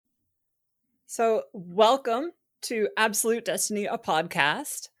So, welcome to Absolute Destiny, a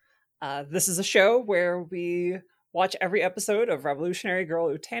podcast. This is a show where we watch every episode of Revolutionary Girl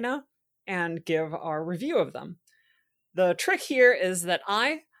Utena and give our review of them. The trick here is that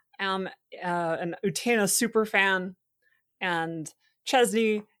I am an Utena super fan, and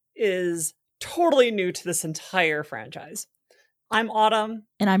Chesney is totally new to this entire franchise. I'm Autumn.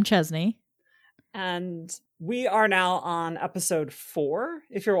 And I'm Chesney. And we are now on episode 4,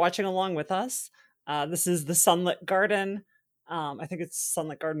 if you're watching along with us. This is the Sunlit Garden. I think it's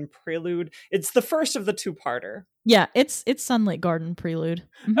Sunlit Garden Prelude. It's the first of the two-parter. Yeah, it's Sunlit Garden Prelude.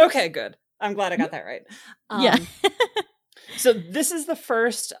 Mm-hmm. Okay, good. I'm glad I got that right. Yeah. So this is the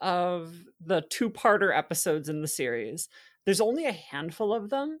first of the two-parter episodes in the series. There's only a handful of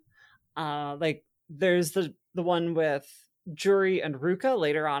them. There's the one with Juri and Ruka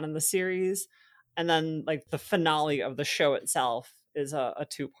later on in the series. And then the finale of the show itself is a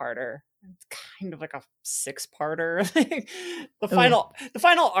two-parter. It's kind of like a 6-parter. The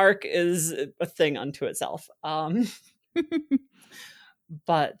final arc is a thing unto itself.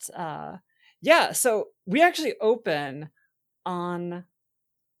 But so we actually open on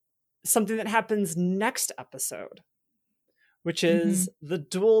something that happens next episode, which is the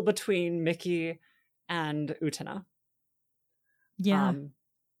duel between Mickey and Utena. Yeah.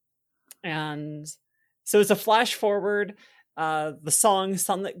 And so it's a flash forward. The song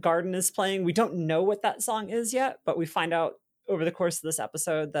Sunlit Garden is playing. We don't know what that song is yet, but we find out over the course of this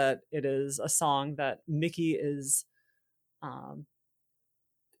episode that it is a song that Mickey is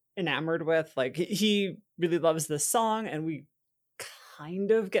enamored with. He really loves this song, and we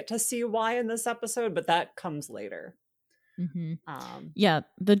kind of get to see why in this episode, but that comes later.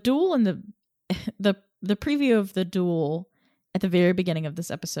 The duel and the preview of the duel at the very beginning of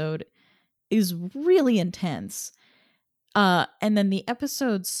this episode is really intense. And then the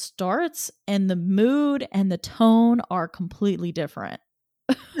episode starts and the mood and the tone are completely different.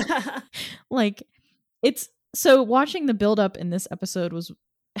 So watching the build up in this episode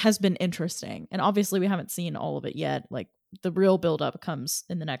has been interesting. And obviously we haven't seen all of it yet. The real build up comes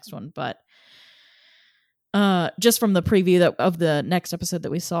in the next one, but just from the preview of the next episode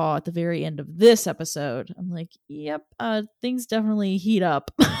that we saw at the very end of this episode, I'm like, yep, things definitely heat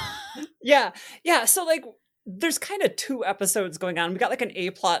up. Yeah. So there's kind of 2 episodes going on. We got an A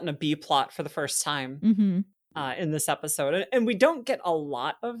plot and a B plot for the first time in this episode. And we don't get a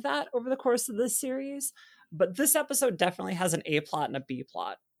lot of that over the course of this series, but this episode definitely has an A plot and a B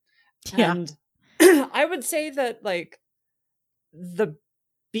plot. Yeah. And I would say that the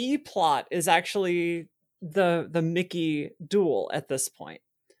B plot is actually the Mickey duel at this point,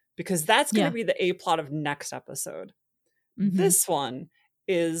 because that's going to be the A plot of next episode. This one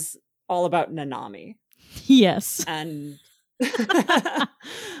is all about Nanami. Yes. And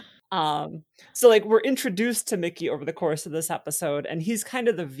so we're introduced to Mickey over the course of this episode, and he's kind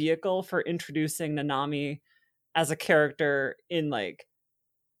of the vehicle for introducing Nanami as a character in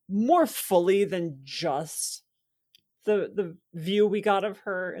more fully than just the view we got of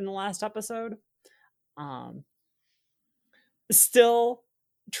her in the last episode. Still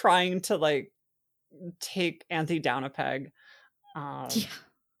trying to take Anthy down a peg.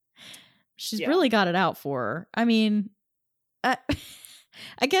 She's really got it out for her. I mean, I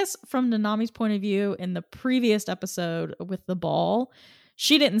guess from Nanami's point of view, in the previous episode with the ball,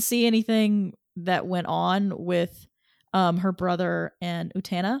 she didn't see anything that went on with her brother and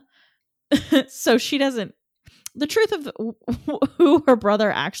Utena. So she doesn't, the truth of who her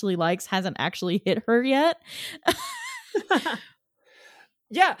brother actually likes hasn't actually hit her yet.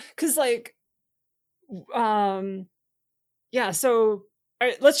 Yeah, because so all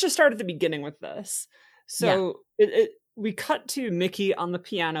right, let's just start at the beginning with this. So we cut to Mickey on the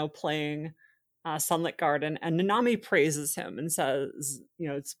piano playing Sunlit Garden, and Nanami praises him and says,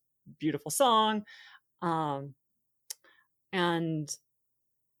 it's a beautiful song. And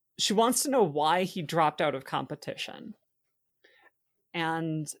she wants to know why he dropped out of competition.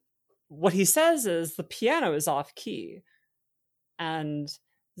 And what he says is the piano is off key. And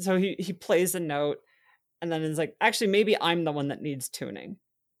so he plays a note, and then is actually, maybe I'm the one that needs tuning.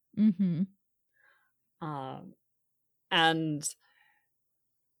 And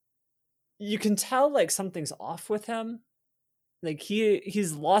you can tell something's off with him.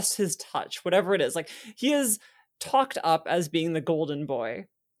 He's lost his touch, whatever it is. He is talked up as being the golden boy,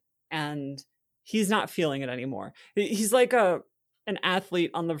 and he's not feeling it anymore. He's like an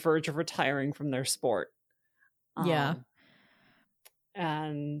athlete on the verge of retiring from their sport.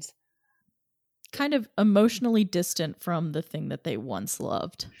 And kind of emotionally distant from the thing that they once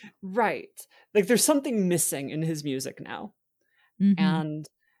loved. Right. There's something missing in his music now. And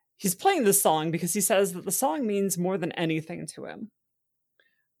he's playing this song because he says that the song means more than anything to him.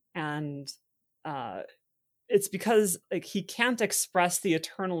 And it's because like he can't express the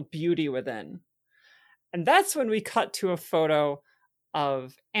eternal beauty within. And that's when we cut to a photo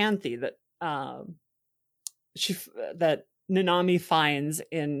of Anthy that that Nanami finds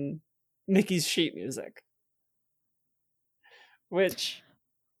in Mickey's sheet music. Which,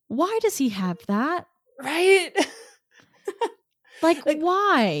 why does he have that? Right? like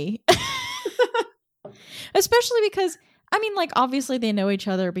why? Especially because, I mean, like, obviously they know each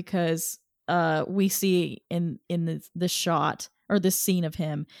other because we see in the shot or this scene of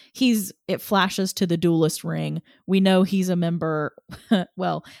him, it flashes to the duelist ring. We know he's a member.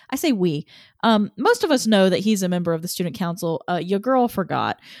 Well, I say we. Most of us know that he's a member of the student council. Your girl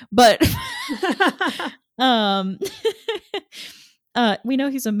forgot, but we know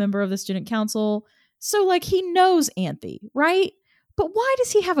he's a member of the student council. So like he knows Anthy, right? But why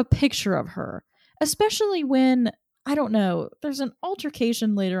does he have a picture of her? Especially when, I don't know, there's an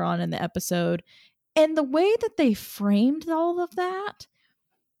altercation later on in the episode, and the way that they framed all of that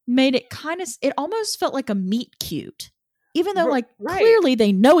made it it almost felt like a meet cute, even though like clearly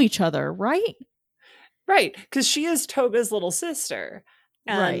they know each other, right? Right, because she is Toga's little sister,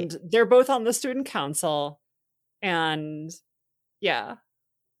 and they're both on the student council, and yeah.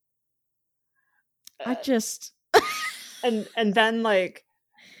 I just and then like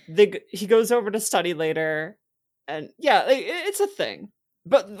he goes over to study later, and yeah, it's a thing.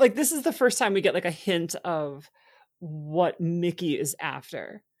 But like this is the first time we get like a hint of what Mickey is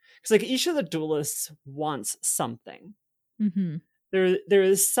after, because like each of the duelists wants something. Mm-hmm. There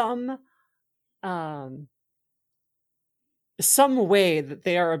is some way that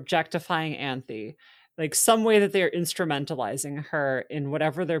they are objectifying Anthy, like some way that they are instrumentalizing her in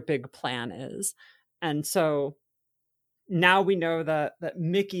whatever their big plan is. And so now we know that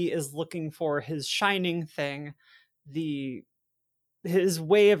Mickey is looking for his shining thing, his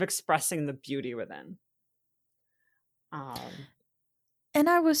way of expressing the beauty within. And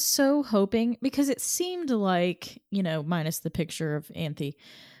I was so hoping, because it seemed like, you know, minus the picture of Anthy,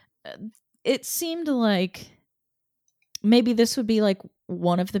 it seemed like maybe this would be like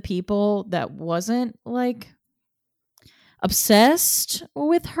one of the people that wasn't like obsessed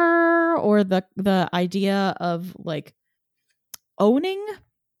with her, or the idea of like owning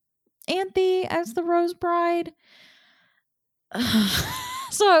Anthy as the Rose Bride.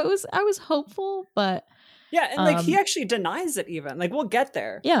 So I was hopeful, but yeah, and like he actually denies it even. Like we'll get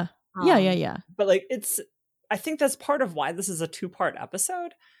there. Yeah. Yeah. But like I think that's part of why this is a 2-part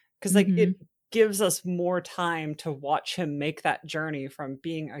episode, because like it gives us more time to watch him make that journey from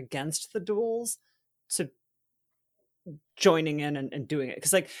being against the duels to joining in and doing it.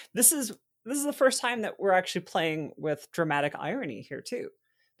 Because like this is the first time that we're actually playing with dramatic irony here too,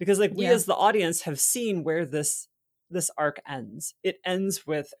 because like we as the audience have seen where this arc ends. It ends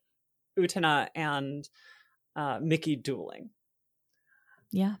with Utena and Mickey dueling.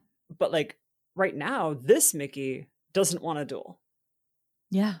 Yeah. But like right now, this Mickey doesn't want to duel.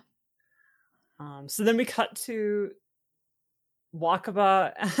 Yeah. So then we cut to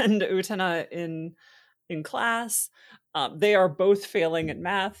Wakaba and Utena in class. They are both failing at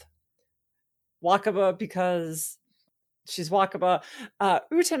math. Wakaba because she's Wakaba.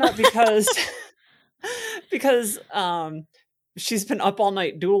 Utena because because she's been up all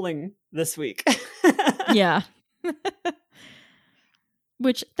night dueling this week. Yeah.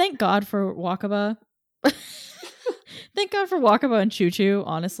 Which, thank God for Wakaba. Thank God for Wakaba and Choo Choo,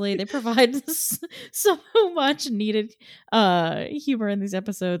 honestly. They provide so much needed humor in these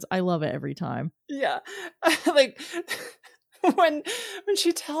episodes. I love it every time. Yeah. Like when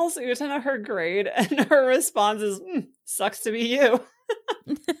she tells Utena her grade and her response is, sucks to be you.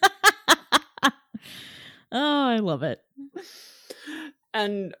 Oh, I love it.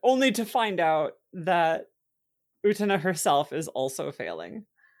 And only to find out that Utena herself is also failing.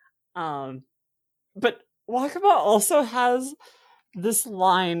 But Wakaba also has this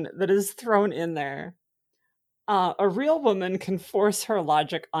line that is thrown in there. A real woman can force her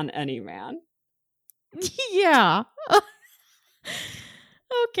logic on any man. Yeah.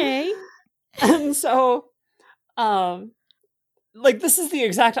 Okay. And so, like, this is the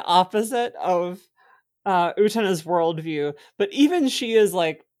exact opposite of Utena's worldview, but even she is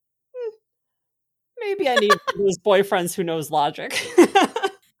like, maybe I need those boyfriends who knows logic.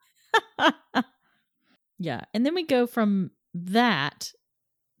 Yeah, and then we go from that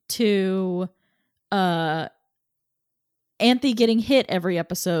to Anthy getting hit every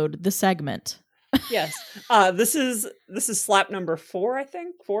episode, the segment. Yes. This is slap number 4, I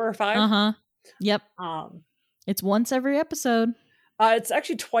think. 4 or 5. Uh-huh. Yep. It's once every episode. It's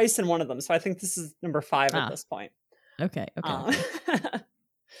actually twice in one of them, so I think this is number 5 at this point. Okay.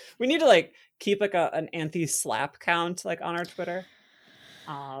 We need to like keep like an Anthe slap count like on our Twitter.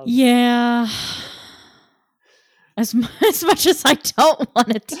 Yeah. As much as I don't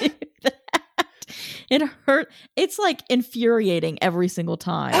want to do that, it hurt. It's like infuriating every single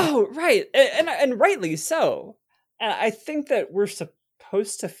time. Oh, right, and rightly so. And I think that we're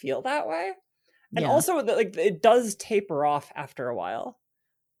supposed to feel that way, and also that like it does taper off after a while.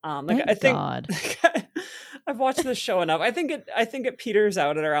 Like I think I've watched this show enough. I think it peters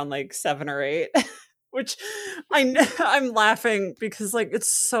out at around like 7 or 8, which I'm laughing because like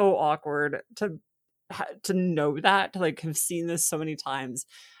it's so awkward to know that, to like have seen this so many times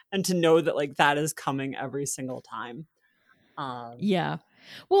and to know that like that is coming every single time. Yeah.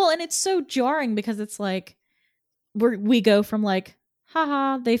 Well, and it's so jarring because it's like we go from like,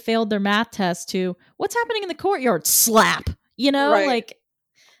 haha, they failed their math test to what's happening in the courtyard? Slap. You know, right. Like,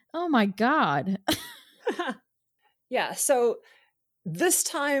 oh my God. Yeah. So this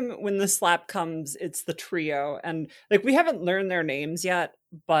time when the slap comes, it's the trio. And like we haven't learned their names yet,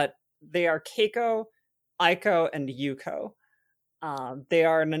 but they are Keiko, Aiko, and Yuko. They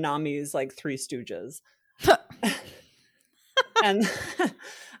are Nanami's like 3 stooges. And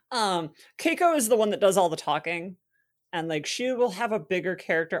Keiko is the one that does all the talking. And like she will have a bigger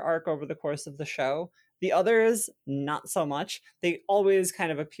character arc over the course of the show. The others, not so much. They always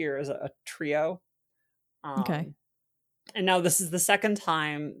kind of appear as a trio. Okay. And now this is the second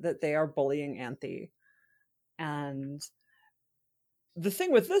time that they are bullying Anthe. And the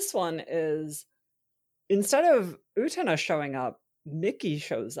thing with this one is instead of Utena showing up, Miki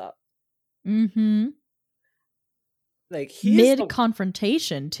shows up. Mm-hmm. Like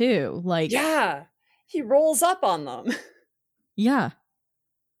mid-confrontation too. Like, yeah, he rolls up on them. Yeah.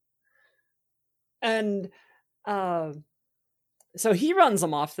 And so he runs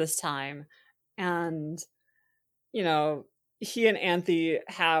them off this time. And, you know, he and Anthe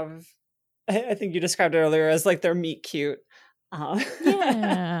have, I think you described it earlier as like their meet cute.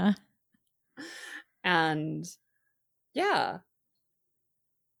 Yeah. And yeah.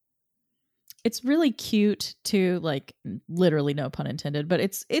 It's really cute to like, literally no pun intended, but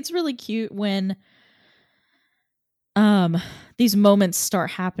it's really cute when these moments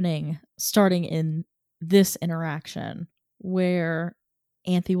start happening, starting in this interaction where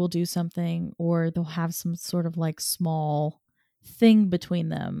Anthe will do something or they'll have some sort of like small thing between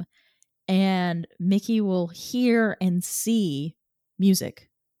them and Miki will hear and see music,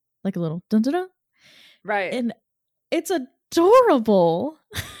 like a little dun dun dun. Right. And it's adorable.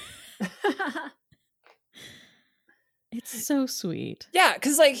 It's so sweet. Yeah,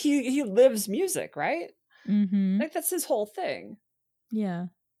 because like he lives music, right? Mm-hmm. Like that's his whole thing. Yeah.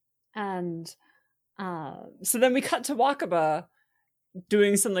 And so then we cut to Wakaba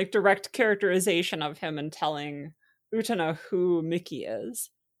doing some like direct characterization of him and telling Utena who Miki is.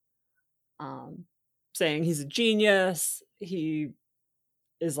 Saying he's a genius. He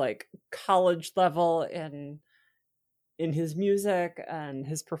is like college level in his music and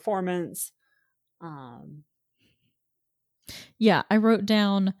his performance. Yeah, I wrote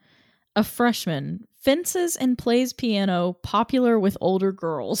down a freshman, fences and plays piano, popular with older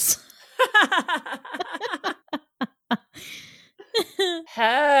girls.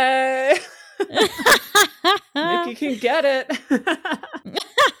 Hey! Miki can get it.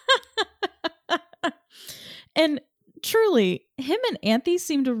 And truly, him and Anthe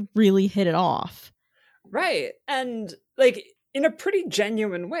seem to really hit it off. Right. And like in a pretty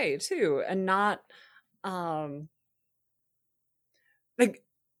genuine way too. And not like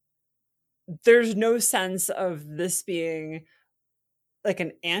there's no sense of this being like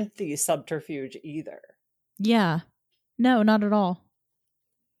an Anthe subterfuge either. Yeah. No, not at all.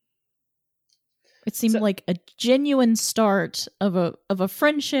 It seemed like a genuine start of a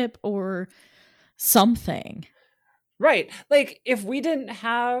friendship or something. Right. Like if we didn't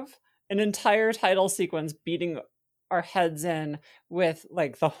have an entire title sequence beating our heads in with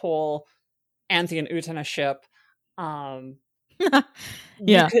like the whole Anthe and Utena ship,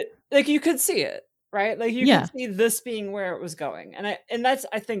 yeah, you could see it, right? Like you could see this being where it was going, and that's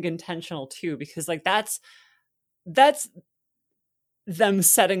I think intentional too, because like that's them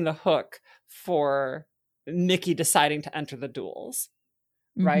setting the hook for Miki deciding to enter the duels,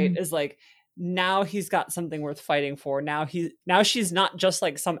 right? Is like now he's got something worth fighting for. Now she's not just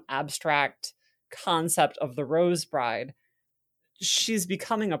like some abstract concept of the Rose Bride. She's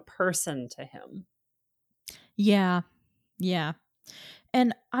becoming a person to him. Yeah. Yeah.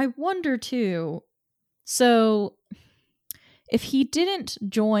 And I wonder too, so if he didn't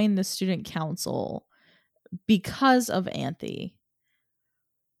join the student council because of Anthe,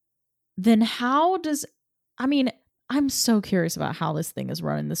 then how does, I mean, I'm so curious about how this thing is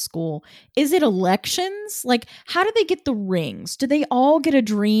run in the school. Is it elections? Like, how do they get the rings? Do they all get a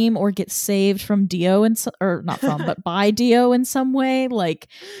dream or get saved from Dio or not from, but by Dio in some way? Like,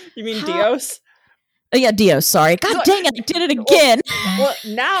 You mean how? Dios? Oh yeah, Dio. Sorry. God dang it! I did it again. Well,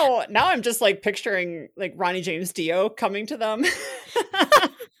 now I'm just like picturing like Ronnie James Dio coming to them.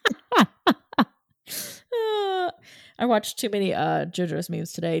 I watched too many JoJo's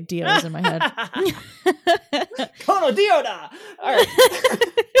memes today. Dio's in my head. Kono Dioda. All right.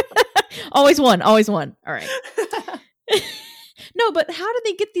 Always one. All right. No, but how do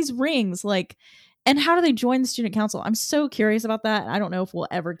they get these rings? Like, and how do they join the student council? I'm so curious about that. I don't know if we'll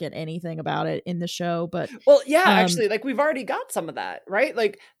ever get anything about it in the show, but well, yeah, actually, like we've already got some of that, right?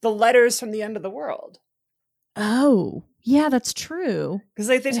 Like the letters from the end of the world. Oh, yeah, that's true. Because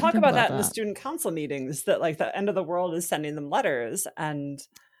like they talk about that in the student council meetings, that like the end of the world is sending them letters, and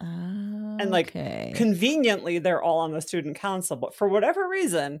like conveniently they're all on the student council, but for whatever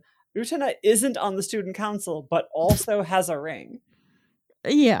reason, Utena isn't on the student council, but also has a ring.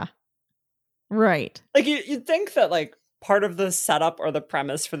 Yeah. Right. Like you'd think that like part of the setup or the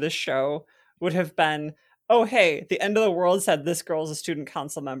premise for this show would have been, oh, hey, the end of the world said this girl's a student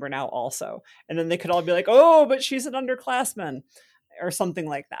council member now also. And then they could all be like, oh, but she's an underclassman or something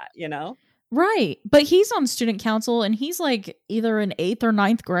like that, you know? Right. But he's on student council and he's like either in 8th or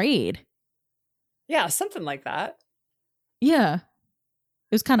 9th grade. Yeah, something like that. Yeah.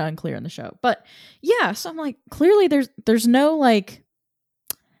 It was kind of unclear in the show. But yeah, so I'm like, clearly there's no like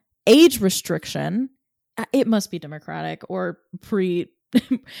age restriction. It must be democratic or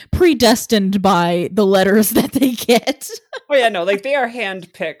predestined by the letters that they get. Oh yeah, no, like they are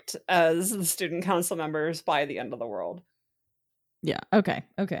handpicked as the student council members by the end of the world. Yeah, okay.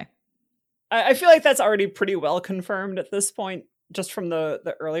 I feel like that's already pretty well confirmed at this point, just from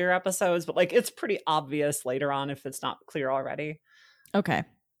the earlier episodes, but like it's pretty obvious later on if it's not clear already. Okay.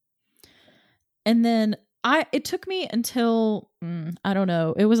 And then it took me until, I don't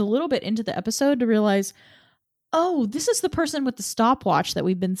know, it was a little bit into the episode to realize, oh, this is the person with the stopwatch that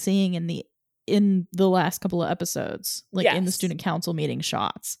we've been seeing in the last couple of episodes, like in the student council meeting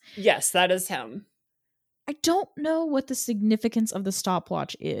shots. Yes, that is him. I don't know what the significance of the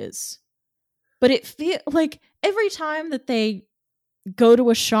stopwatch is, but it feels like every time that they go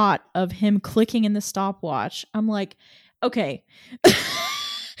to a shot of him clicking in the stopwatch, I'm like, okay,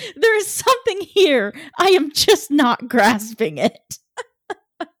 there is something here. I am just not grasping it.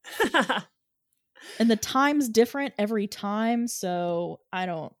 And the time's different every time, so I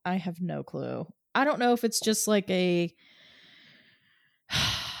have no clue. I don't know if it's just like a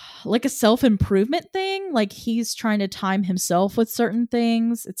self-improvement thing, like he's trying to time himself with certain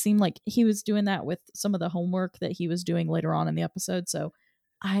things. It seemed like he was doing that with some of the homework that he was doing later on in the episode, so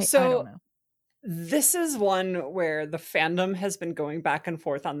I don't know. This is one where the fandom has been going back and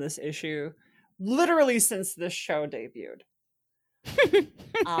forth on this issue literally since this show debuted.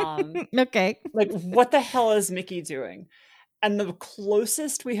 Okay. Like, what the hell is Mickey doing? And the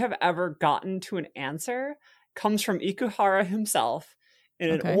closest we have ever gotten to an answer comes from Ikuhara himself in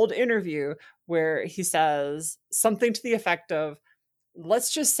an old interview where he says something to the effect of,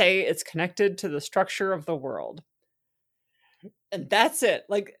 let's just say it's connected to the structure of the world. And that's it.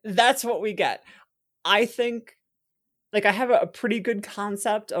 Like, that's what we get. I think, like, I have a pretty good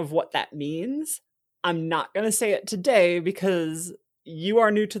concept of what that means. I'm not going to say it today because you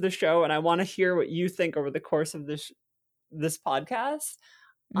are new to the show and I want to hear what you think over the course of this podcast.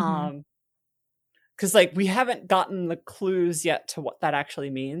 Mm-hmm. Because, like, we haven't gotten the clues yet to what that actually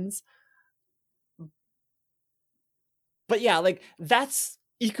means. But yeah, like, that's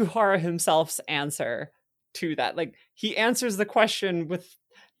Ikuhara himself's answer to that. Like, he answers the question with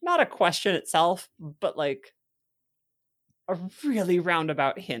not a question itself, but like a really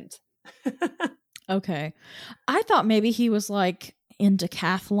roundabout hint. Okay. I thought maybe he was like in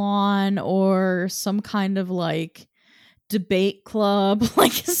decathlon or some kind of like debate club,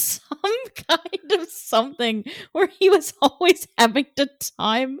 like some kind of something where he was always having to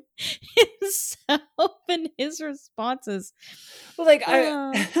time himself and his responses. Well, like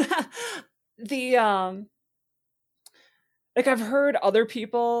like I've heard other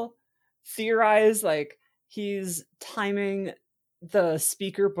people theorize like he's timing the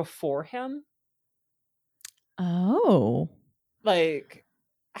speaker before him. Oh. Like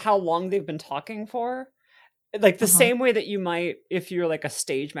how long they've been talking for. Like the same way that you might if you're like a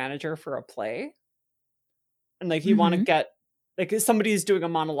stage manager for a play. And like you want to get like if somebody's doing a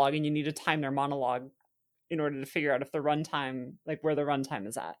monologue and you need to time their monologue in order to figure out if the runtime, like where the runtime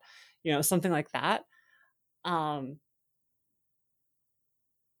is at, you know, something like that.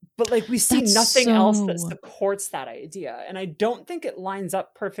 But But like we see That's nothing else that so- supports that idea. And I don't think it lines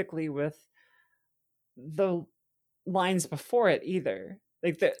up perfectly with the lines before it either.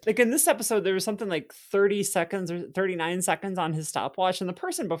 Like in this episode, there was something like 30 seconds or 39 seconds on his stopwatch, and the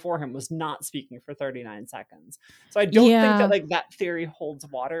person before him was not speaking for 39 seconds. So I don't think Yeah. that like that theory holds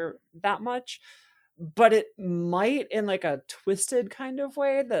water that much, but it might in like a twisted kind of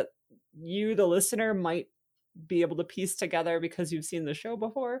way that you, the listener, might be able to piece together because you've seen the show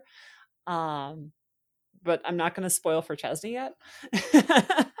before. But I'm not going to spoil for Chesney yet.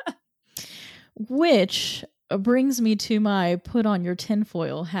 Which brings me to my put on your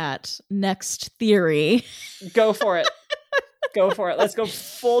tinfoil hat next theory. Go for it. Go for it. Let's go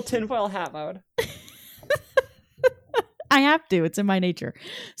full tinfoil hat mode. I have to. It's in my nature.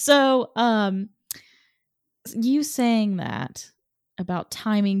 So, you saying that about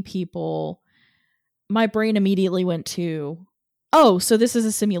timing people, my brain immediately went to, oh, so this is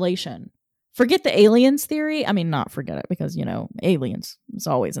a simulation. Forget the aliens theory. I mean, not forget it because, you know, aliens is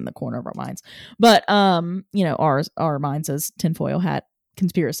always in the corner of our minds. But, you know, our minds as tinfoil hat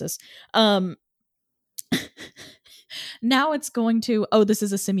conspiracists. Now it's going to, oh, this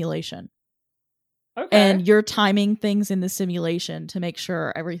is a simulation. Okay. And you're timing things in the simulation to make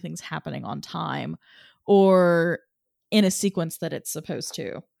sure everything's happening on time or in a sequence that it's supposed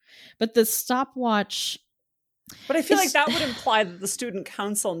to. But the stopwatch... But I feel like that would imply that the student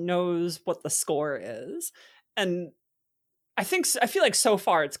council knows what the score is. And I feel like so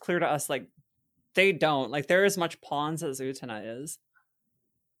far it's clear to us, like, they don't. Like, they're as much pawns as Utena is.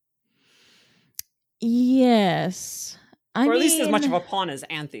 Yes. Or at least as much of a pawn as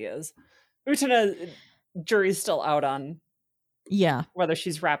Anthe is. Utena, jury's still out on whether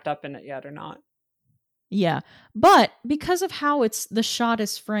she's wrapped up in it yet or not. Yeah. But because of how the shot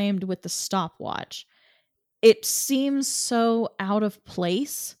is framed with the stopwatch, it seems so out of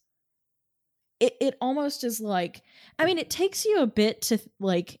place. It almost is like, I mean, it takes you a bit to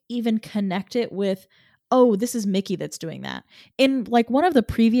like even connect it with, oh, this is Mickey that's doing that. In like one of the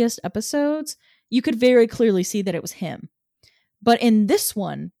previous episodes, you could very clearly see that it was him. But in this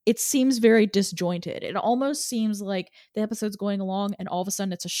one, it seems very disjointed. It almost seems like the episode's going along and all of a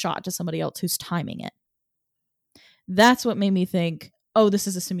sudden it's a shot to somebody else who's timing it. That's what made me think, oh, this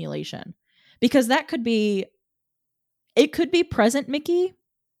is a simulation. Because it could be present Mickey,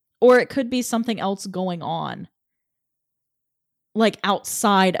 or it could be something else going on. Like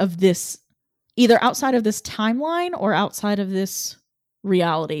outside of this, either outside of this timeline or outside of this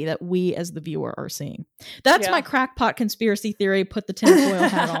reality that we as the viewer are seeing. That's my crackpot conspiracy theory. Put the tinfoil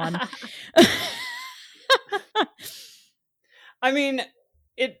hat on. I mean,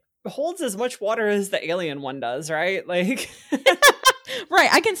 it holds as much water as the alien one does, right? Like, right.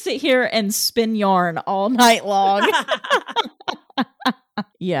 I can sit here and spin yarn all night long.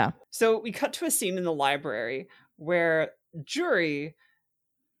 Yeah. So we cut to a scene in the library where Jury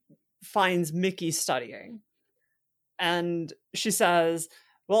finds Mickey studying. And she says,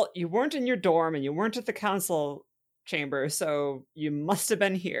 well, you weren't in your dorm and you weren't at the council chamber, so you must have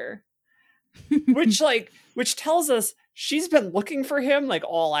been here. which tells us she's been looking for him like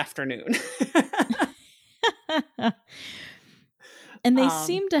all afternoon. And they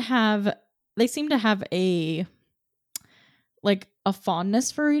seem to have a like a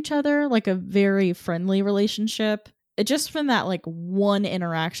fondness for each other, like a very friendly relationship. It just from that like one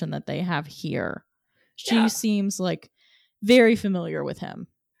interaction that they have here. She seems like very familiar with him.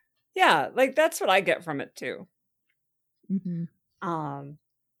 Yeah, like that's what I get from it too. Mm-hmm.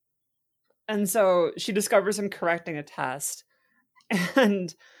 And so she discovers him correcting a test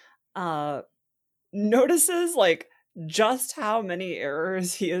and notices like just how many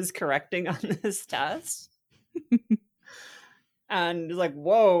errors he is correcting on this test. And is like,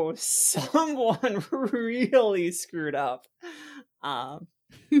 whoa, someone really screwed up. And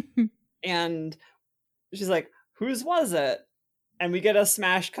she's like, whose was it? And we get a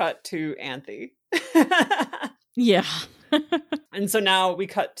smash cut to Anthe. Yeah. And so now we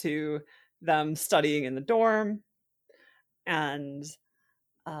cut to them studying in the dorm. And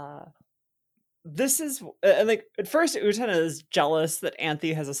this is like at first Utena is jealous that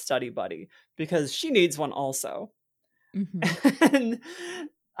Anthe has a study buddy because she needs one also. Mm-hmm.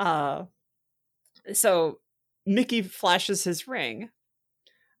 And so Mickey flashes his ring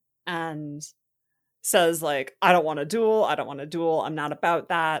and says like, I don't want a duel. I'm not about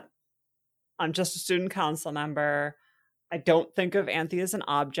that. I'm just a student council member. I don't think of Anthe as an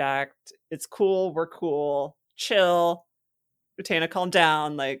object. It's cool. We're cool. Chill. Utena, calm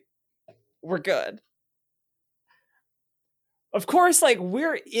down. Like, we're good. Of course, like,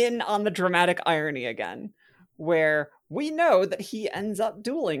 we're in on the dramatic irony again, where we know that he ends up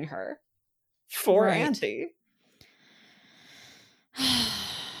dueling her for Right. Anthy.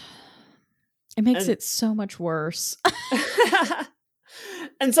 It makes And- it so much worse.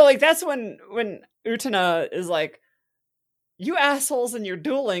 And so like that's when Utena is like, you assholes and your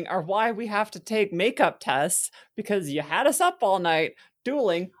dueling are why we have to take makeup tests, because you had us up all night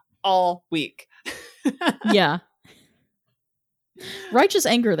dueling all week. Yeah. Righteous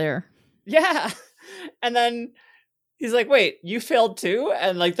anger there. Yeah. And then he's like, wait, you failed too?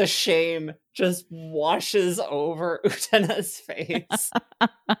 And like the shame just washes over Utena's face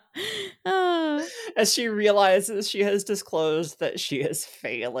as she realizes she has disclosed that she is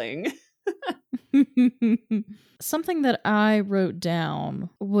failing. Something that I wrote down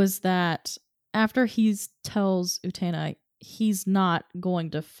was that after he tells Utena he's not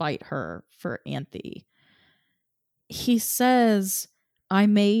going to fight her for Anthy, he says, I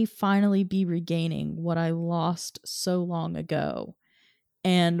may finally be regaining what I lost so long ago.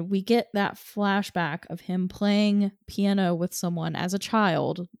 And we get that flashback of him playing piano with someone as a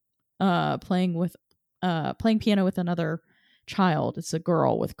child, playing piano with another child. It's a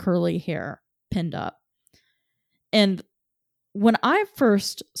girl with curly hair pinned up. And when I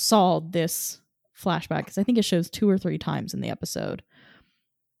first saw this flashback, because I think it shows 2 or 3 times in the episode,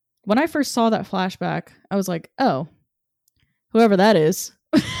 when I first saw that flashback, I was like, oh, whoever that is.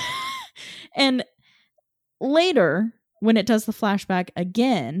 And later, when it does the flashback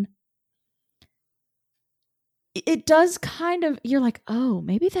again, it does kind of, you're like, oh,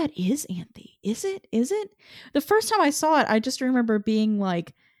 maybe that is Anthy. Is it? The first time I saw it, I just remember being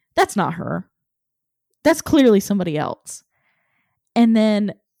like, that's not her. That's clearly somebody else. And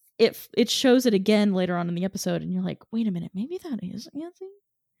then it shows it again later on in the episode, and you're like, wait a minute, maybe that is Anthy?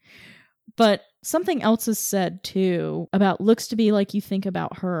 But something else is said too about looks to be like you think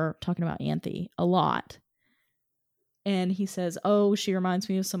about her, talking about Anthy a lot. And he says, oh, she reminds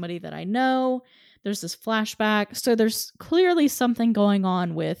me of somebody that I know. There's this flashback. So there's clearly something going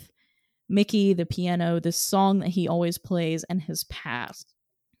on with Mickey, the piano, this song that he always plays, and his past.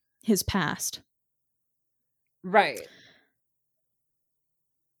 Right.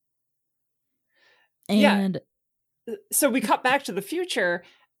 And so we cut back to the future,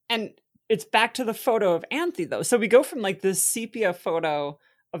 and it's back to the photo of Anthy, though. So we go from like this sepia photo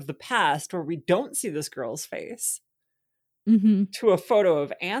of the past where we don't see this girl's face to a photo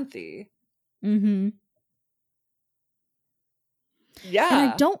of Anthy. Mm-hmm.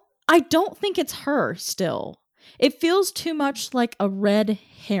 Yeah. And I don't think it's her still. It feels too much like a red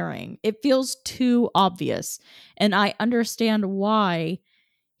herring. It feels too obvious. And I understand why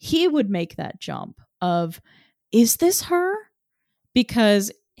he would make that jump of, is this her?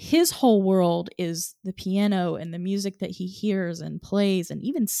 Because his whole world is the piano and the music that he hears and plays and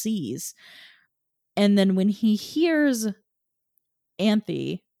even sees. And then when he hears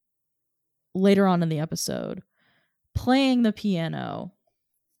Anthy later on in the episode playing the piano,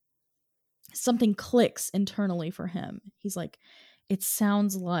 something clicks internally for him. He's like, it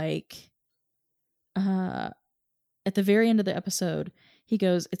sounds like at the very end of the episode, he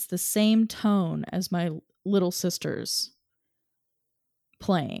goes, it's the same tone as my little sister's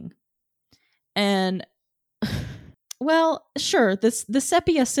playing. And well, sure, the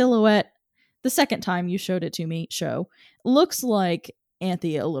sepia silhouette, the second time you showed it to me, looks like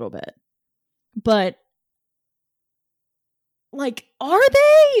Anthy a little bit. But like, are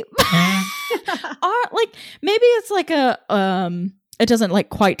they? Like, maybe it's like a it doesn't like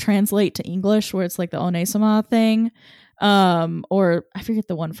quite translate to English, where it's like the Onesama thing, or I forget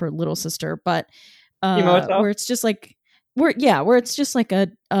the one for little sister, but where it's just like where it's just like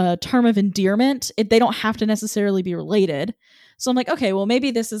a term of endearment. They don't have to necessarily be related. So I'm like, okay, well, maybe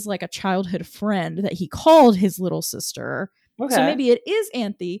this is like a childhood friend that he called his little sister. Okay. So maybe it is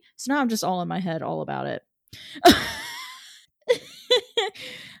Anthy. So now I'm just all in my head all about it.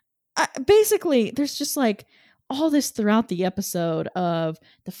 Basically, there's just like all this throughout the episode of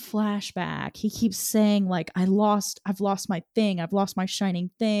the flashback. He keeps saying like, I've lost my thing. I've lost my shining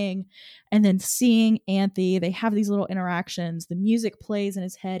thing. And then seeing Anthy, they have these little interactions. The music plays in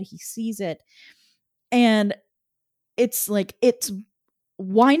his head. He sees it. And it's like, it's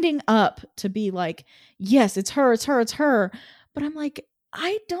winding up to be like, yes, it's her. But I'm like,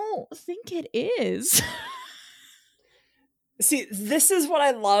 I don't think it is. See, this is what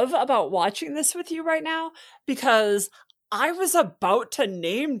I love about watching this with you right now, because I was about to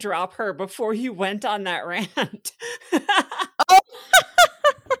name drop her before you went on that rant.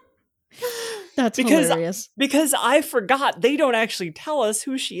 That's hilarious. Because I forgot they don't actually tell us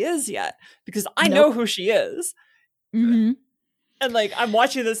who she is yet, because I know who she is. Mm-hmm. And like, I'm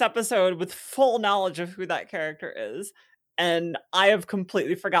watching this episode with full knowledge of who that character is. And I have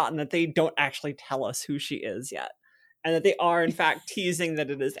completely forgotten that they don't actually tell us who she is yet. And that they are, in fact, teasing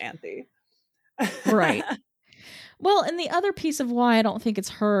that it is Anthe. Right. Well, and the other piece of why I don't think it's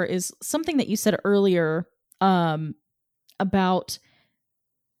her is something that you said earlier about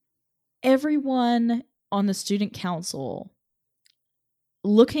everyone on the student council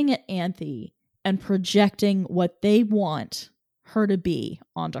looking at Anthe and projecting what they want her to be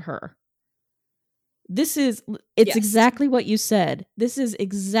onto her. It's yes. Exactly what you said. This is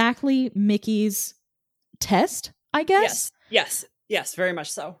exactly Mickey's test, I guess. Yes, very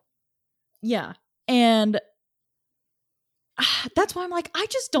much so. Yeah. And that's why I'm like, I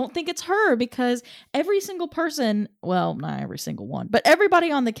just don't think it's her, because every single person, well, not every single one, but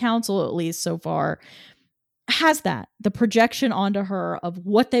everybody on the council, at least so far, has the projection onto her of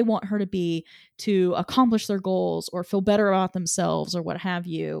what they want her to be to accomplish their goals or feel better about themselves or what have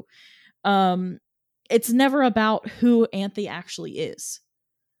you. It's never about who Anthe actually is.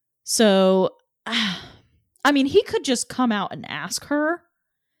 So, I mean, he could just come out and ask her,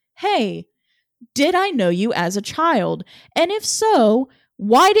 hey, did I know you as a child? And if so,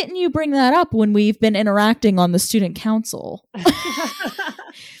 why didn't you bring that up when we've been interacting on the student council?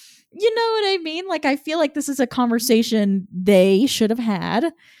 You know what I mean? Like, I feel like this is a conversation they should have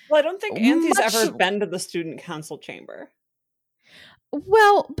had. Well, I don't think Anthe's ever been to the student council chamber.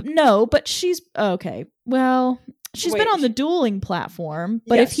 Well, no, but she's okay. Well, she's been on the dueling platform,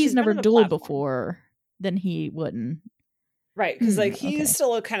 but if he's never dueled before, then he wouldn't. Right, because like he's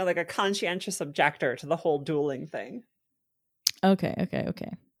still kind of like a conscientious objector to the whole dueling thing. Okay,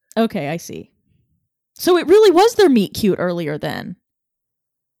 I see. So it really was their meet cute earlier then.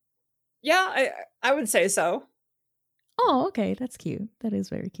 Yeah, I would say so. Oh, okay, that's cute. That is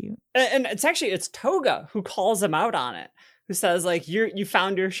very cute. And it's Toga who calls him out on it, who says like, you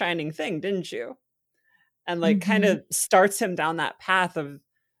found your shining thing, didn't you? And like kind of starts him down that path of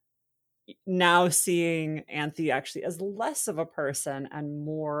now seeing Anthe actually as less of a person and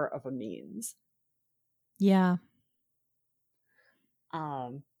more of a means. Yeah.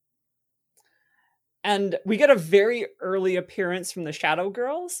 And we get a very early appearance from the Shadow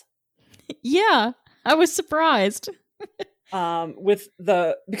Girls. Yeah, I was surprised.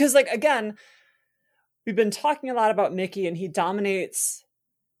 Because like, again, we've been talking a lot about Mickey, and he dominates,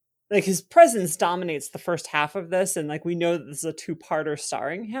 like his presence dominates the first half of this. And like, we know that this is a 2-parter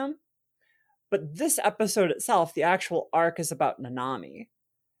starring him. But this episode itself, the actual arc is about Nanami.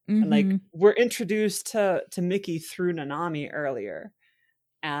 And like, we're introduced to Mickey through Nanami earlier.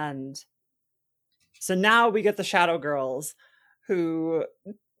 And so now we get the Shadow Girls, who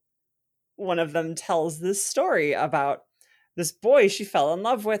one of them tells this story about this boy she fell in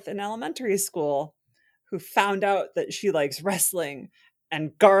love with in elementary school, who found out that she likes wrestling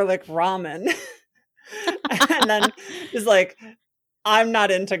and garlic ramen. And then is like, I'm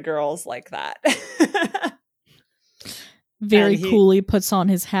not into girls like that. Very coolly puts on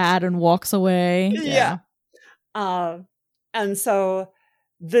his hat and walks away. Yeah. And so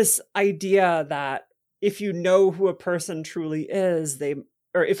this idea that if you know who a person truly is,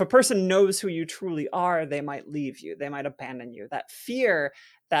 or if a person knows who you truly are, they might leave you. They might abandon you. That fear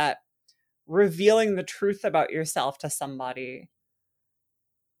that revealing the truth about yourself to somebody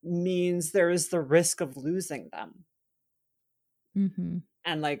means there is the risk of losing them.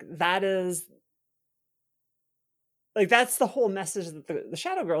 And like, that's the whole message that the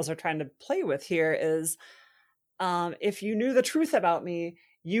Shadow Girls are trying to play with here is, if you knew the truth about me,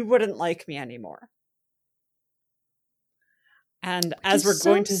 you wouldn't like me anymore. And as we're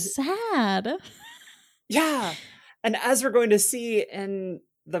going to sad. Yeah. And as we're going to see in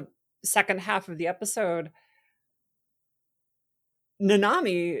the second half of the episode,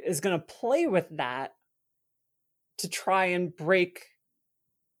 Nanami is going to play with that to try and break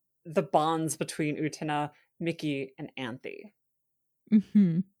the bonds between Utena, Mickey, and Anthe.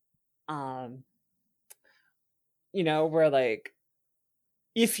 You know, where like,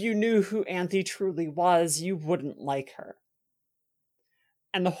 if you knew who Anthe truly was, you wouldn't like her.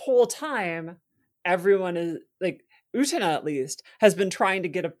 And the whole time, everyone is like, Utena at least has been trying to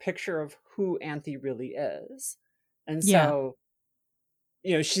get a picture of who Anthe really is. And so,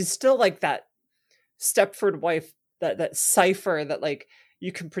 you know, she's still like that Stepford wife, that cipher that like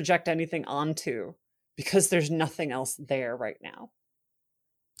you can project anything onto, because there's nothing else there right now.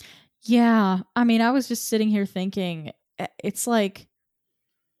 Yeah. I mean, I was just sitting here thinking, it's like,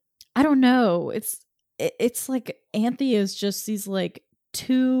 I don't know. It's like Anthe is just these like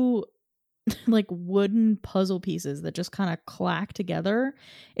 2 like wooden puzzle pieces that just kind of clack together.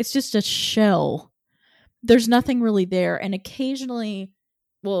 It's just a shell there's nothing really there. And occasionally,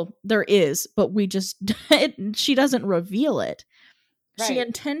 well, there is, but we just, she doesn't reveal it. She Right.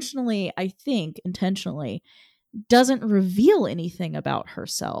 intentionally, I think, doesn't reveal anything about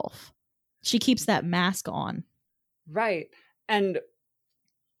herself. She keeps that mask on. Right. And,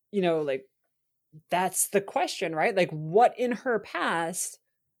 you know, like, that's the question, right? Like, what in her past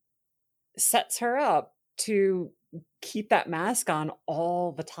sets her up to keep that mask on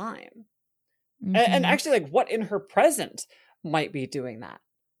all the time? And Mhm. actually, like, what in her present might be doing that?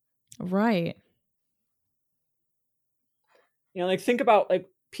 Right. You know, like, think about, like,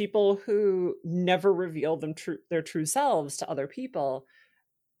 people who never reveal their true selves to other people.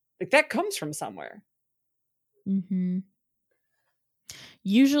 Like, that comes from somewhere. Mhm.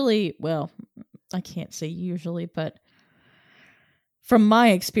 Usually, well, I can't say usually, but from my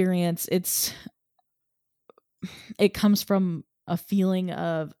experience, it comes from a feeling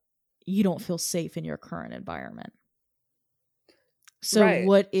of you don't feel safe in your current environment. So Right.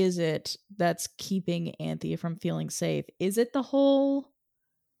 what is it that's keeping Anthea from feeling safe? Is it the whole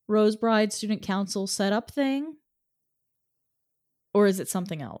Rose Bride Student Council setup thing? Or is it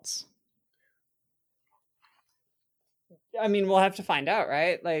something else? I mean, we'll have to find out,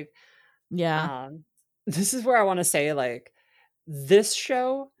 right? Like, Yeah. this is where I want to say, like, this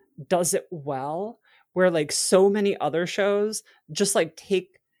show does it well, where, like, so many other shows just, like,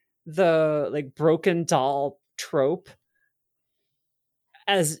 take the, like, broken doll trope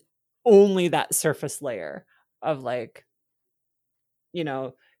as only that surface layer of, like, you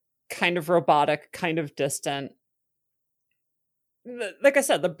know, kind of robotic, kind of distant. Like I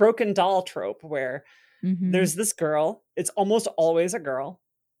said, the broken doll trope where Mhm. there's this girl, it's almost always a girl,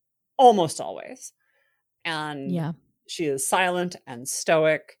 almost always, and Yeah. she is silent and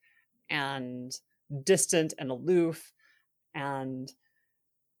stoic and distant and aloof, and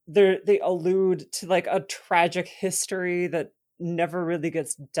they allude to, like, a tragic history that never really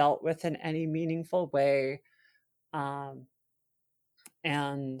gets dealt with in any meaningful way. um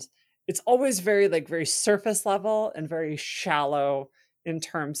and it's always very, like, very surface level and very shallow in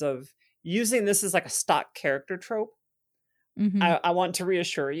terms of using this as, like, a stock character trope. Mhm. I want to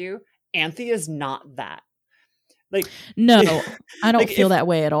reassure you, Anthea is not that. Like, No, I don't like, feel that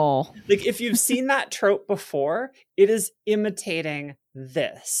way at all. if you've seen that trope before, it is imitating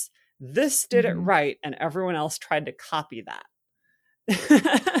this. This did it Mhm. right, and everyone else tried to copy that.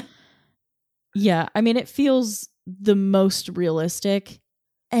 Yeah, I mean, it feels the most realistic,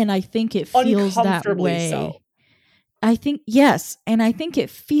 and I think it feels that Uncomfortably so. way. I think yes, and I think it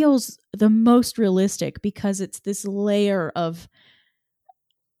feels the most realistic because it's this layer of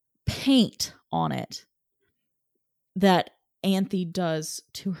paint on it that Anthe does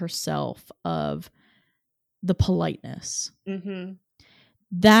to herself of the politeness. Mhm.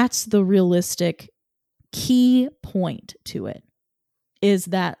 That's the realistic key point to it, is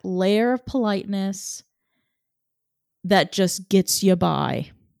that layer of politeness that just gets you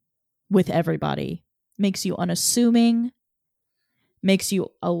by with everybody, makes you unassuming, makes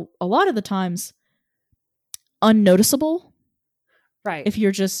you a lot of the times unnoticeable. Right. If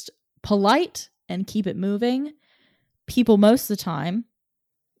you're just polite and keep it moving, people most of the time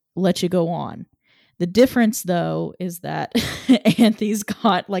let you go on. The difference, though, is that Anthe's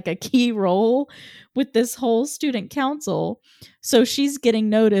got like a key role with this whole student council. So she's getting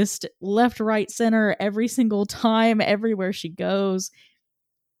noticed left, right, center every single time, everywhere she goes.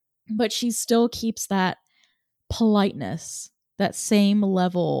 But she still keeps that politeness, that same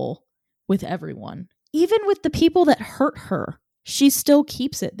level with everyone. Even with the people that hurt her, she still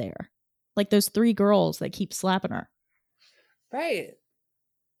keeps it there. Like those 3 girls that keep slapping her. Right.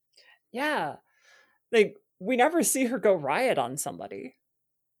 Yeah. Like, we never see her go riot on somebody.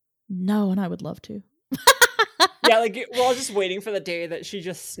 No, and I would love to. Yeah, like, we're all just waiting for the day that she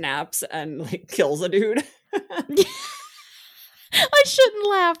just snaps and, like, kills a dude. I shouldn't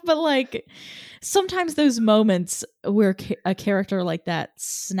laugh, but like sometimes those moments where a character like that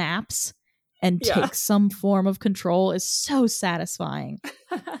snaps and Yeah. takes some form of control is so satisfying.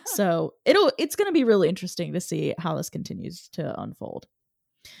 So it's going to be really interesting to see how this continues to unfold.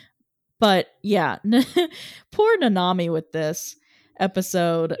 But yeah, poor Nanami with this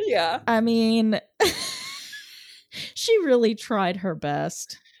episode. Yeah. I mean, she really tried her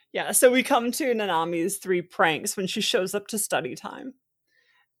best. Yeah, so we come to Nanami's 3 pranks when she shows up to study time.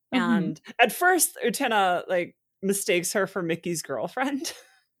 And at first, Utena, like, mistakes her for Mickey's girlfriend.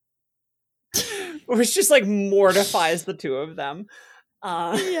 Which just, like, mortifies the two of them.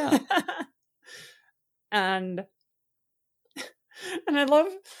 Yeah. And I love,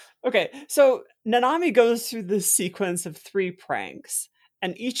 okay, so Nanami goes through this sequence of 3 pranks,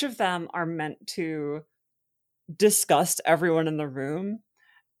 and each of them are meant to disgust everyone in the room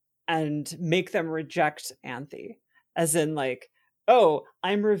and make them reject Anthe. As in, like, oh,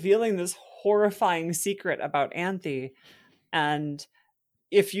 I'm revealing this horrifying secret about Anthe, and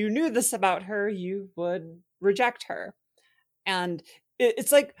if you knew this about her, you would reject her. And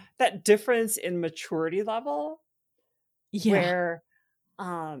it's like that difference in maturity level where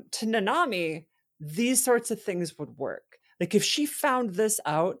to Nanami, these sorts of things would work. Like if she found this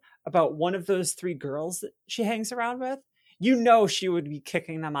out about one of those 3 girls that she hangs around with, you know she would be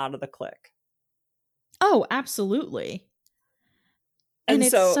kicking them out of the clique. Oh, absolutely. And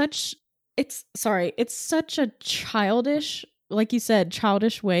it's such a childish, like you said,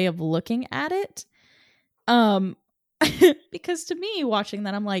 childish way of looking at it. Because to me, watching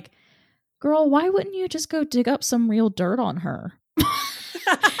that, I'm like, girl, why wouldn't you just go dig up some real dirt on her?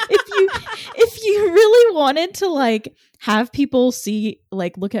 if you really wanted to like have people see,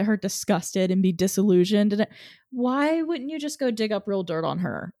 like, look at her disgusted and be disillusioned, why wouldn't you just go dig up real dirt on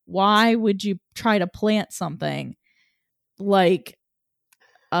her? Why would you try to plant something like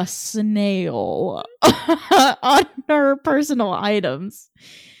a snail on her personal items?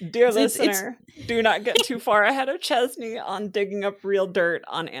 Dear listener, do not get too far ahead of Chesney on digging up real dirt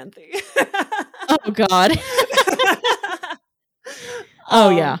on Anthe. Oh God. Oh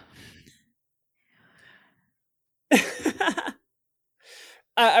yeah.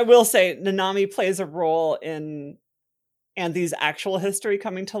 I will say Nanami plays a role in Anthe's actual history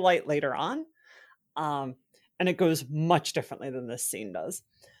coming to light later on. And it goes much differently than this scene does.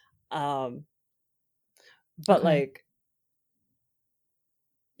 But okay. Like,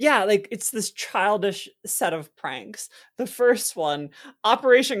 yeah, like it's this childish set of pranks. The first one,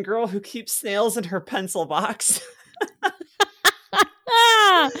 Operation Girl Who Keeps Snails in Her Pencil Box.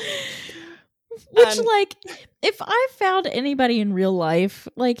 Which, like, if I found anybody in real life,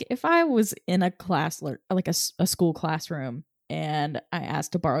 like if I was in a class, like a school classroom, and I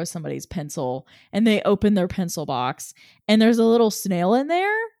asked to borrow somebody's pencil and they open their pencil box and there's a little snail in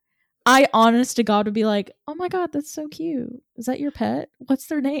there, I honest to God would be like, oh my God, that's so cute. Is that your pet? What's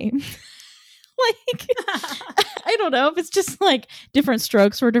their name? Like, I don't know if it's just like different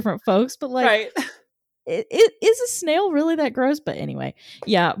strokes for different folks, but like, right. It is a snail really that gross? But anyway,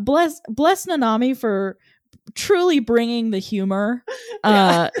 yeah, bless Nanami for truly bringing the humor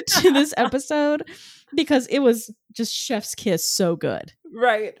to this episode, because it was just chef's kiss so good.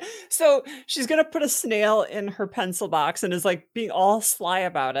 Right. So she's going to put a snail in her pencil box and is like being all sly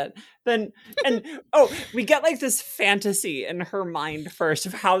about it. Then, and oh, we get like this fantasy in her mind first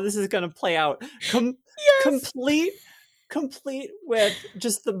of how this is going to play out. Complete with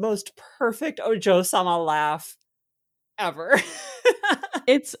just the most perfect Ojo-sama laugh ever.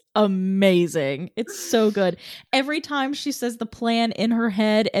 It's amazing. It's so good. Every time she says the plan in her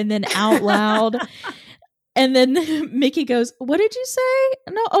head and then out loud, and then Mickey goes, "What did you say?"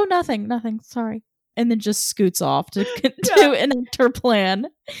 "No, oh, nothing, sorry." And then just scoots off to enact her plan.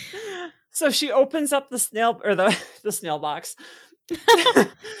 So she opens up the snail, or the snail box,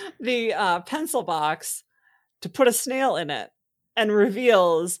 the pencil box, to put a snail in it, and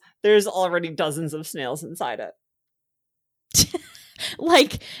reveals there's already dozens of snails inside it.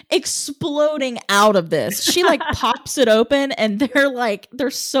 Like exploding out of this. She like pops it open and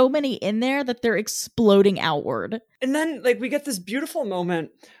there's so many in there that they're exploding outward. And then like we get this beautiful moment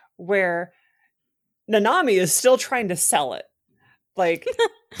where Nanami is still trying to sell it. Like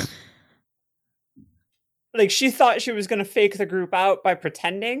like she thought she was going to fake the group out by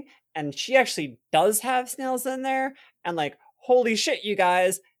pretending, and she actually does have snails in there, and like, holy shit, you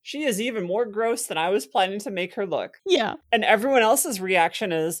guys, she is even more gross than I was planning to make her look. Yeah. And everyone else's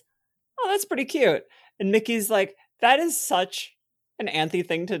reaction is, oh, that's pretty cute. And Mickey's like, that is such an Anthe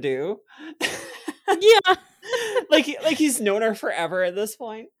thing to do. Yeah. like he's known her forever at this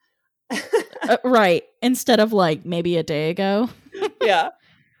point. Right. Instead of like maybe a day ago. Yeah.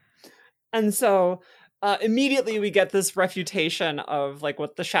 And so immediately we get this refutation of like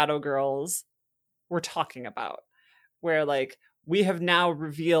what the Shadow Girls were talking about, where like, we have now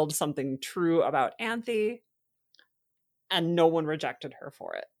revealed something true about Anthe, and no one rejected her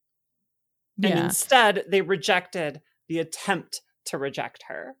for it. Yeah. And instead, they rejected the attempt to reject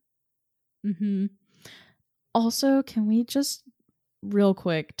her. Mm-hmm. Also, can we just real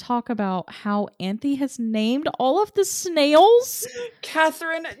quick talk about how Anthe has named all of the snails?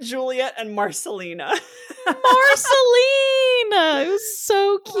 Catherine, Juliet, and Marcelina. Marcelina! It was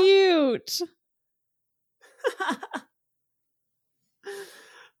so cute.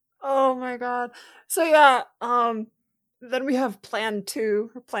 Oh my God. So yeah, then we have plan 2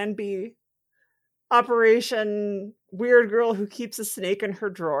 or plan B. Operation Weird Girl Who Keeps a Snake in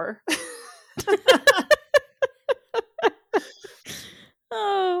Her Drawer.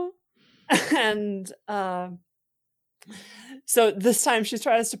 And so this time she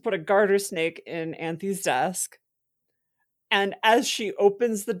tries to put a garter snake in Anthe's desk. And as she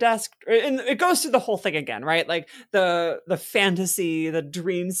opens the desk, and it goes through the whole thing again, right? Like the fantasy, the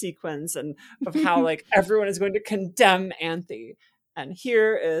dream sequence, and of how like everyone is going to condemn Anthe. And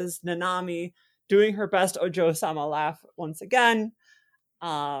here is Nanami doing her best Ojo-sama laugh once again.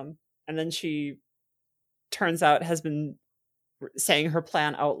 And then she turns out has been saying her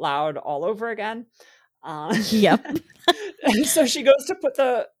plan out loud all over again. Yep. And so she goes to put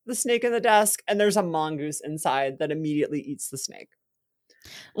the snake in the desk, and there's a mongoose inside that immediately eats the snake.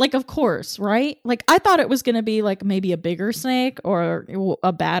 Like, of course, right? Like, I thought it was going to be like maybe a bigger snake or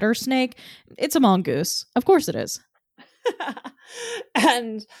a badder snake. It's a mongoose. Of course it is.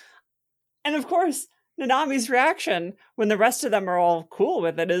 and of course, Nanami's reaction when the rest of them are all cool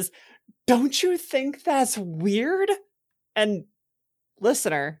with it is, don't you think that's weird? And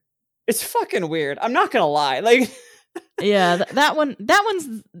listener, it's fucking weird. I'm not gonna lie. Like, yeah, that one's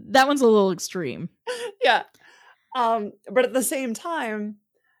a little extreme. Yeah. But at the same time,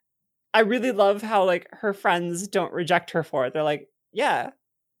 I really love how like her friends don't reject her for it. They're like, yeah,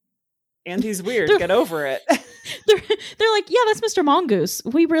 Anthe's weird. Get over it. They're like, yeah, that's Mr. Mongoose.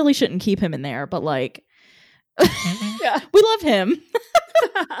 We really shouldn't keep him in there, but like, yeah, we love him.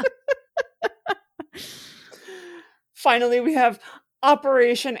 Finally, we have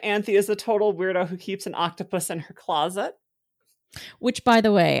Operation Anthe is a total weirdo who keeps an octopus in her closet. Which, by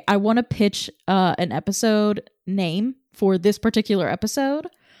the way, I want to pitch an episode name for this particular episode.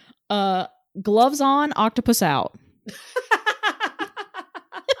 Gloves on, octopus out.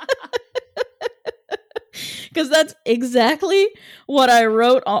 Because that's exactly what I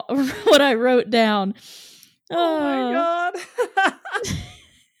wrote. What I wrote down. Oh my god.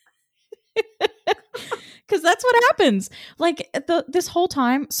 Because that's what happens. Like this whole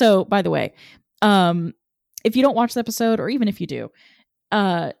time. So, by the way, if you don't watch the episode, or even if you do,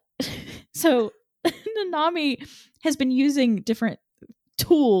 so Nanami has been using different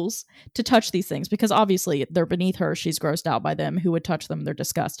tools to touch these things because obviously they're beneath her. She's grossed out by them. Who would touch them? They're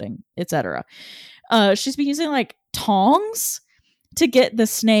disgusting, etc. She's been using like tongs to get the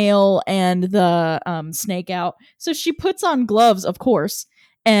snail and the snake out. So she puts on gloves, of course,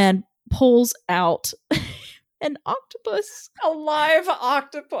 and pulls out an octopus. A live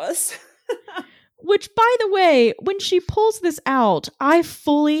octopus. Which, by the way, when she pulls this out, I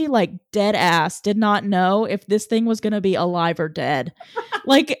fully, like, dead ass did not know if this thing was going to be alive or dead.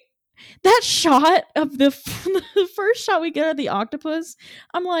 Like, that shot of the first shot we get of the octopus,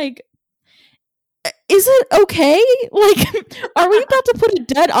 I'm like, is it okay? Like, are we about to put a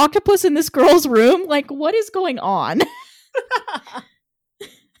dead octopus in this girl's room? Like, what is going on?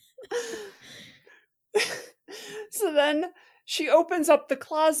 So then she opens up the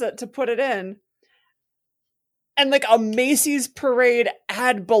closet to put it in. And like a Macy's parade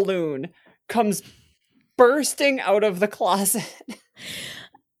ad balloon comes bursting out of the closet.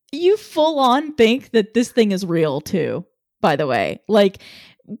 You full on think that this thing is real too, by the way. Like,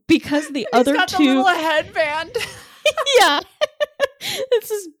 because the other got two... the little headband. Yeah. It's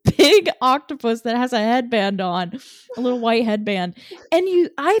this big octopus that has a headband on, a little white headband. And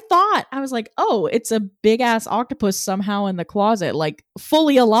I was like, oh, it's a big ass octopus somehow in the closet, like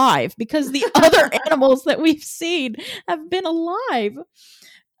fully alive, because the other animals that we've seen have been alive.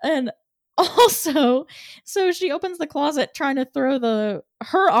 And also, so she opens the closet trying to throw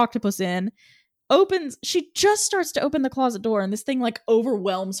her octopus in. She just starts to open the closet door, and this thing like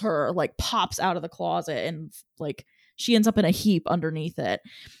overwhelms her, like pops out of the closet, and like she ends up in a heap underneath it.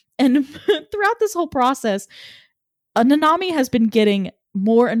 And throughout this whole process, Nanami has been getting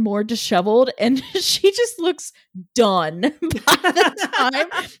more and more disheveled, and she just looks done by the time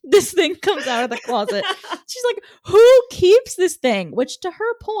this thing comes out of the closet. She's like, who keeps this thing? Which, to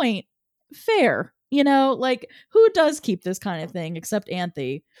her point, fair. You know, like, who does keep this kind of thing except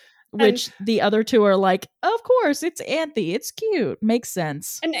Anthe? Which the other two are like, of course, it's Anthe. It's cute. Makes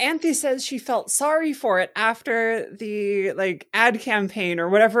sense. And Anthe says she felt sorry for it after the like ad campaign or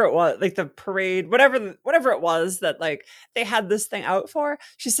whatever it was, like the parade, whatever it was that like they had this thing out for.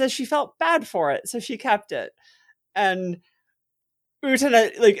 She says she felt bad for it, so she kept it. And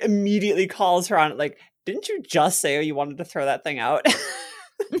Utena like immediately calls her on it, like, didn't you just say you wanted to throw that thing out?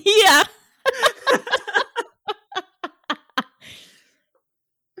 Yeah.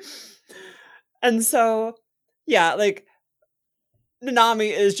 And so, yeah, like,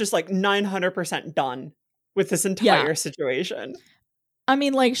 Nanami is just, like, 900% done with this entire situation. I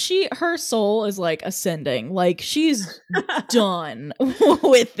mean, like, her soul is, like, ascending. Like, she's done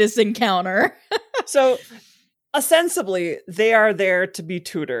with this encounter. So, ostensibly, they are there to be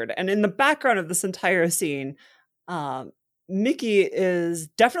tutored. And in the background of this entire scene, Mickey is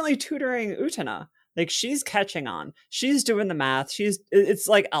definitely tutoring Utena. Like, she's catching on. She's doing the math. It's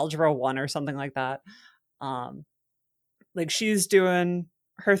like Algebra 1 or something like that. Like, she's doing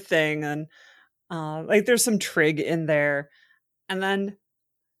her thing, and like, there's some trig in there. And then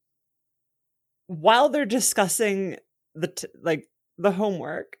while they're discussing the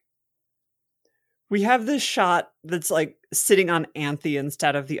homework, we have this shot that's like sitting on Anthe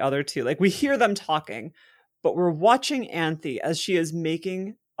instead of the other two. Like, we hear them talking, but we're watching Anthe as she is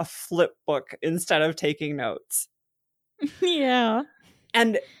making a flip book instead of taking notes. Yeah.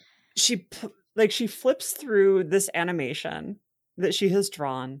 And she flips through this animation that she has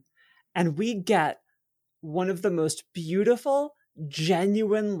drawn, and we get one of the most beautiful,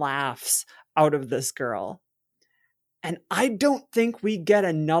 genuine laughs out of this girl. And I don't think we get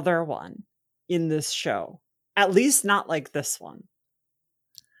another one in this show. At least not like this one.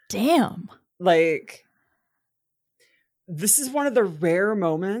 Damn. Like, this is one of the rare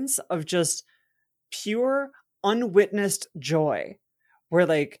moments of just pure, unwitnessed joy, where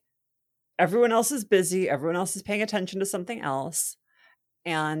like everyone else is busy, everyone else is paying attention to something else,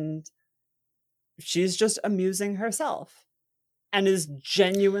 and she's just amusing herself and is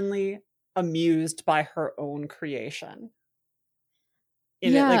genuinely amused by her own creation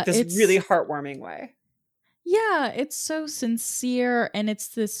in this really heartwarming way. Yeah, it's so sincere, and it's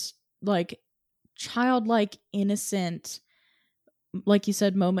this like childlike, innocent, like you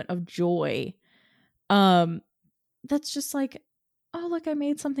said, moment of joy. That's just like, oh, look, I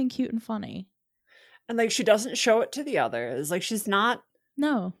made something cute and funny. And like, she doesn't show it to the others. Like, she's not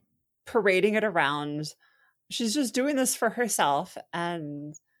parading it around. She's just doing this for herself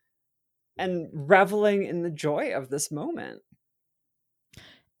and reveling in the joy of this moment.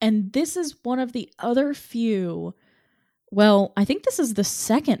 And this is one of the other few, well, I think this is the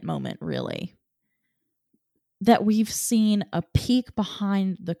second moment, really, that we've seen a peek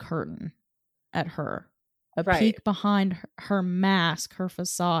behind the curtain at her. A peek behind her mask, her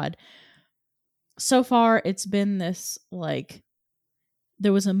facade. So far, it's been this, like,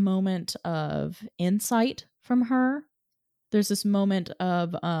 there was a moment of insight from her. There's this moment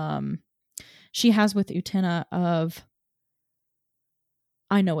of, she has with Utena of,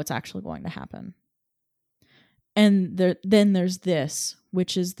 I know what's actually going to happen. And then there's this,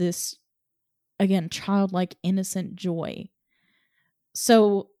 which is this, again, childlike, innocent joy.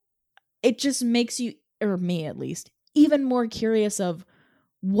 So it just makes you, or me at least, even more curious of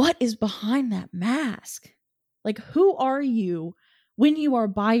what is behind that mask. Like, who are you when you are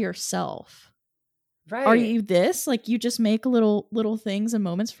by yourself? Right. Are you this? Like, you just make little things and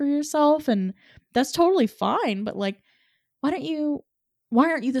moments for yourself, and that's totally fine. But like, why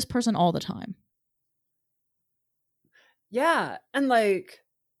aren't you this person all the time? Yeah. And like,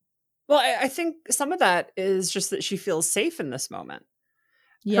 well, I think some of that is just that she feels safe in this moment.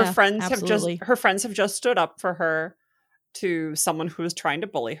 Yeah, her friends absolutely. have just stood up for her to someone who was trying to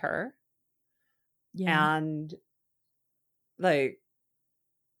bully her. Yeah. And like,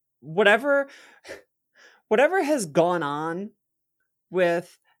 whatever has gone on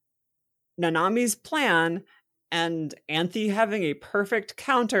with Nanami's plan and Anthe having a perfect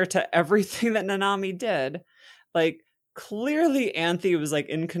counter to everything that Nanami did, like, clearly Anthe was like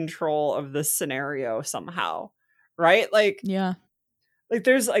in control of this scenario somehow, right? Like, yeah, like,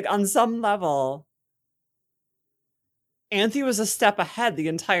 there's like, on some level, Anthe was a step ahead the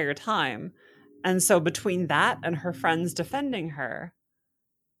entire time. And so between that and her friends defending her,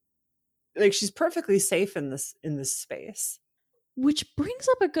 like, she's perfectly safe in this space. Which brings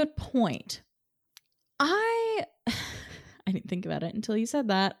up a good point. I didn't think about it until you said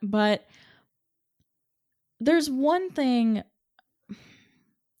that, but there's one thing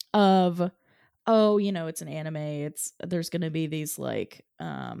of, oh, you know, it's an anime. There's going to be these like,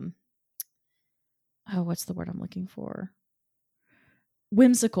 what's the word I'm looking for?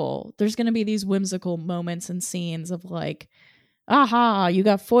 Whimsical. There's going to be these whimsical moments and scenes of like, aha, you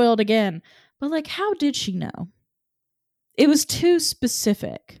got foiled again. But like, how did she know? It was too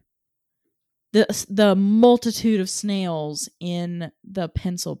specific. The multitude of snails in the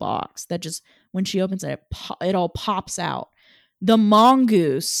pencil box that just, when she opens it, it all pops out. The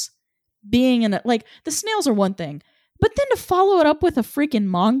mongoose being in like, the snails are one thing, but then to follow it up with a freaking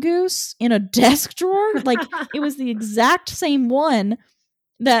mongoose in a desk drawer, like, it was the exact same one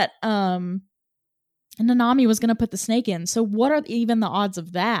that Nanami was going to put the snake in. So what are even the odds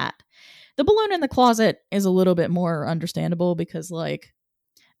of that? The balloon in the closet is a little bit more understandable because, like,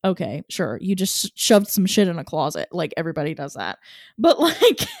 okay, sure, you just shoved some shit in a closet. Like, everybody does that. But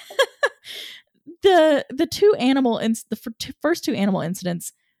like, the two animal first two animal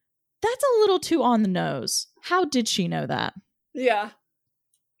incidents, that's a little too on the nose. How did she know that? Yeah.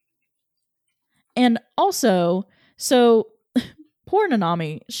 And also, so poor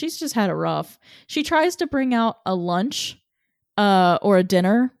Nanami, she's just had it rough. She tries to bring out a lunch or a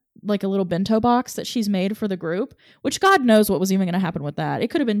dinner, like a little bento box that she's made for the group, which God knows what was even going to happen with that. It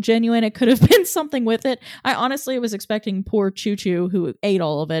could have been genuine. It could have been something with it. I honestly was expecting poor Choo Choo, who ate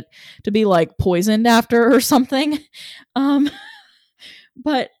all of it, to be like poisoned after or something.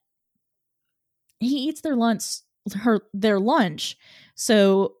 But he eats their lunch.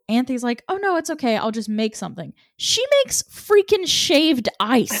 So Anthony's like, oh no, it's okay. I'll just make something. She makes freaking shaved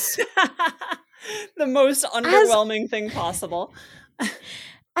ice. The most underwhelming thing possible.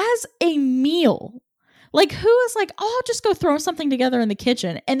 As a meal. Like, who is like, oh, I'll just go throw something together in the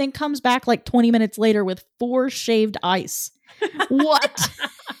kitchen and then comes back like 20 minutes later with 4 shaved ice? What?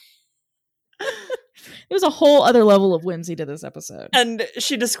 It was a whole other level of whimsy to this episode. And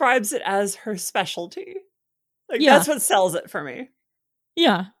she describes it as her specialty. Like, that's what sells it for me.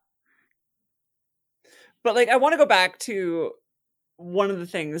 Yeah. But like, I want to go back to one of the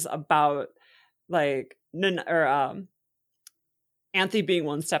things about like Anthe being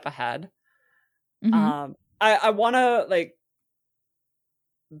one step ahead. Mm-hmm. I want to like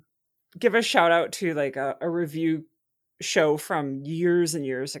give a shout out to like a review show from years and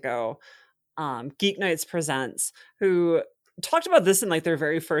years ago, Geek Nights Presents, who talked about this in like their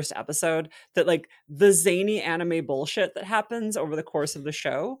very first episode, that like the zany anime bullshit that happens over the course of the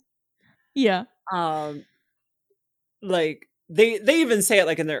show. Yeah. Like they even say it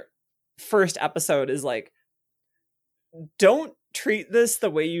like in their first episode is like, don't treat this the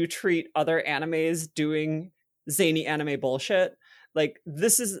way you treat other animes doing zany anime bullshit. Like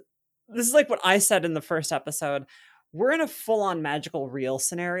this is like what I said in the first episode. We're in a full-on magical reel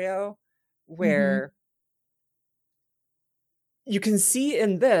scenario where you can see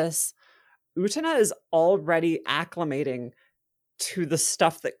in this, Utena is already acclimating to the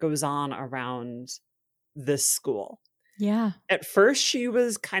stuff that goes on around this school. Yeah. At first, she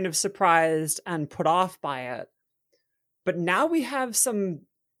was kind of surprised and put off by it. But now we have some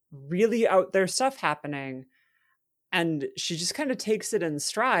really out there stuff happening. And she just kind of takes it in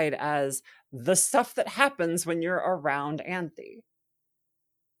stride as the stuff that happens when you're around Anthe.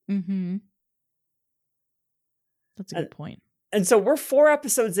 Mm-hmm. That's a good point. And so we're 4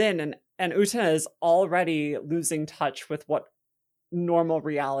 episodes in, and Utena is already losing touch with what normal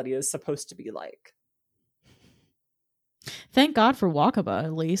reality is supposed to be like. Thank God for Wakaba,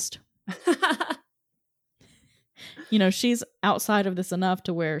 at least. You know, she's outside of this enough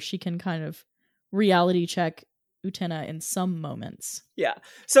to where she can kind of reality check Utena in some moments. Yeah.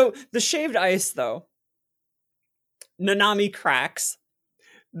 So the shaved ice, though, Nanami cracks.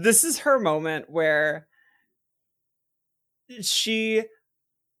 This is her moment where she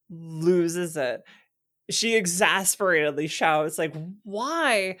loses it. She exasperatedly shouts, like,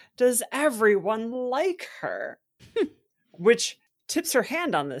 why does everyone like her? Which tips her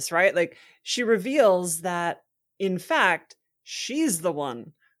hand on this, right? Like, she reveals that, in fact, she's the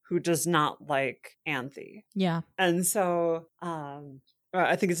one who does not like Anthe. Yeah. And so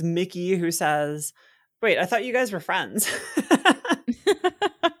I think it's Mickey who says, wait, I thought you guys were friends.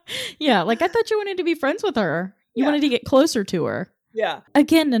 Yeah, like I thought you wanted to be friends with her. You wanted to get closer to her. Yeah.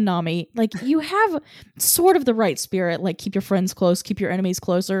 Again, Nanami, like you have sort of the right spirit, like keep your friends close, keep your enemies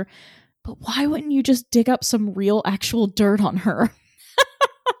closer. But why wouldn't you just dig up some real actual dirt on her?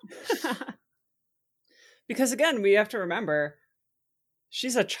 Because again, we have to remember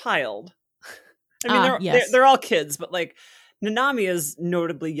she's a child. I mean, yes. they're all kids, but like Nanami is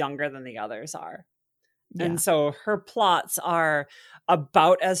notably younger than the others are. Yeah. And so her plots are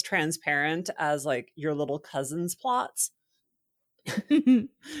about as transparent as like your little cousin's plots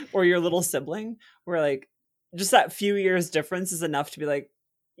or your little sibling, where like just that few years difference is enough to be like,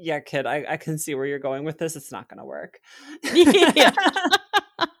 yeah, kid, I can see where you're going with this. It's not going to work. Yeah.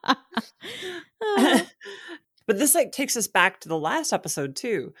 But this like takes us back to the last episode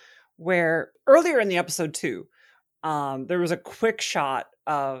too, where earlier in the episode too, there was a quick shot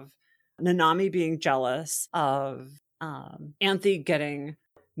of Nanami being jealous of Anthe getting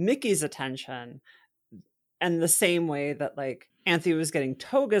Mickey's attention, and the same way that like Anthe was getting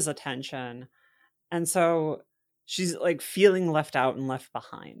Toga's attention, and so she's like feeling left out and left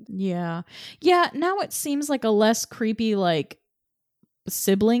behind. Yeah. Now it seems like a less creepy like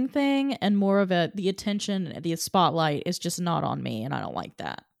sibling thing and more of the attention, the spotlight is just not on me, and I don't like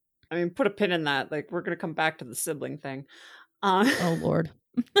that. I mean, put a pin in that. Like, we're gonna come back to the sibling thing. Oh Lord.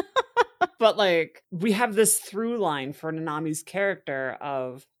 But like, we have this through line for Nanami's character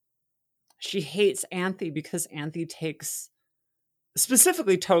of she hates Anthe because Anthe takes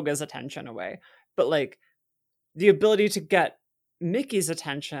specifically Toga's attention away. But like the ability to get Mickey's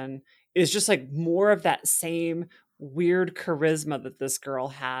attention is just like more of that same weird charisma that this girl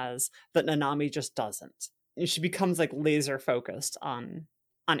has that Nanami just doesn't. And she becomes like laser focused on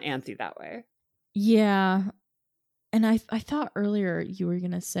Anthe that way. Yeah. And I thought earlier you were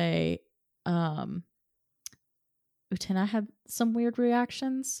going to say Utena had some weird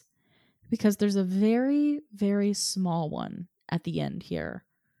reactions, because there's a very, very small one at the end here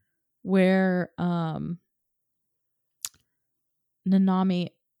where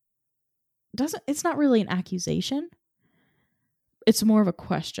Nanami doesn't, it's not really an accusation. It's more of a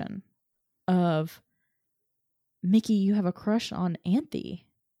question of, Mickey, you have a crush on Anthe.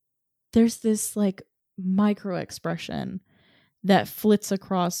 There's this like micro expression that flits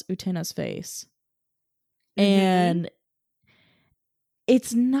across Utena's face. And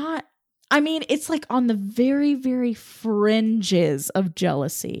it's not, I mean, it's like on the very, very fringes of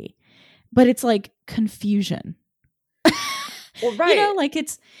jealousy, but it's like confusion. Well, right. You know, like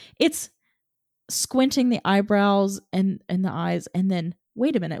it's squinting the eyebrows and the eyes, and then,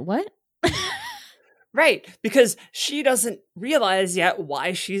 wait a minute, what? Right, because she doesn't realize yet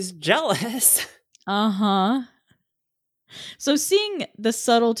why she's jealous. Uh-huh. So seeing the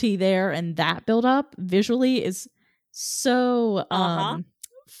subtlety there and that build up visually is so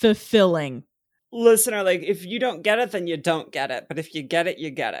fulfilling. Listener, like, if you don't get it, then you don't get it. But if you get it, you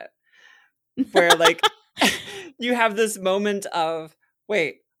get it. Where, like, you have this moment of,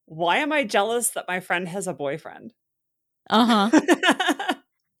 wait, why am I jealous that my friend has a boyfriend? Uh-huh.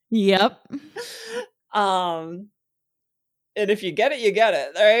 Yep. And if you get it, you get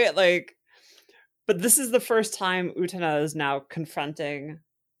it, right? Like, but this is the first time Utena is now confronting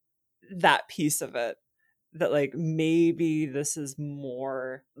that piece of it, that like maybe this is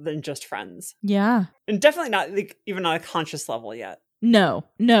more than just friends. Yeah. And definitely not like even on a conscious level yet. No,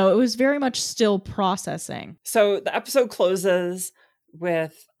 it was very much still processing. So the episode closes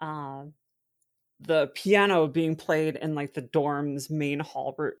with the piano being played in like the dorm's main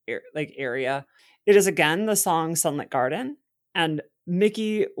hall like area. It is again the song Sunlit Garden, and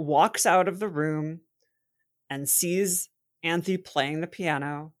Mickey walks out of the room and sees Anthe playing the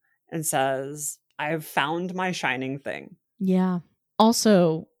piano and says, I have found my shining thing. Yeah.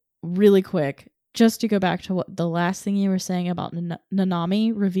 Also, really quick, just to go back to what the last thing you were saying about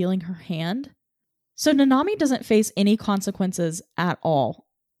Nanami revealing her hand. So Nanami doesn't face any consequences at all.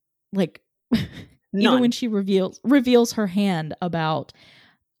 Like, even when she reveals her hand about,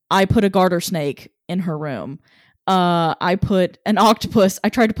 I put a garter snake in her room. I put an octopus. I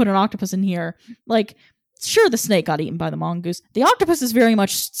tried to put an octopus in here. Like, sure, the snake got eaten by the mongoose. The octopus is very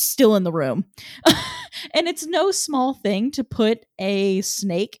much still in the room. And it's no small thing to put a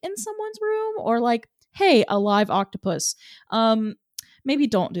snake in someone's room, or like, hey, a live octopus. Maybe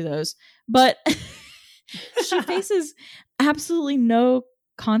don't do those. But she faces absolutely no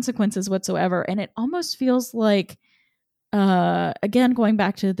consequences whatsoever. And it almost feels like, again, going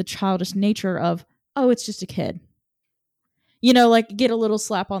back to the childish nature of, oh, it's just a kid. You know, like, get a little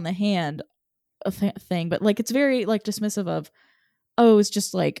slap on the hand thing, but like, it's very like dismissive of, oh, it's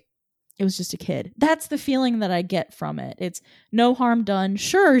just like, it was just a kid. That's the feeling that I get from it. It's no harm done.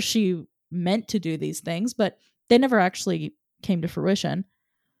 Sure, she meant to do these things, but they never actually came to fruition.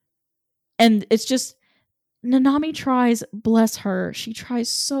 And it's just, Nanami tries, bless her, she tries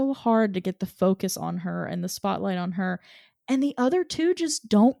so hard to get the focus on her and the spotlight on her, and the other two just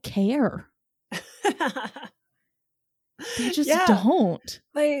don't care. They just don't.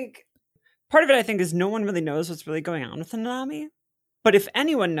 Like, part of it, I think, is no one really knows what's really going on with Nanami. But if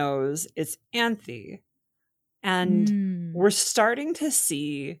anyone knows, it's Anthe. And we're starting to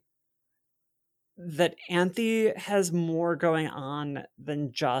see that Anthe has more going on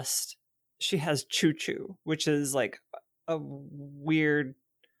than just she has Choo Choo, which is like a weird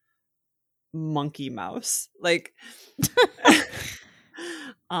monkey mouse. Like,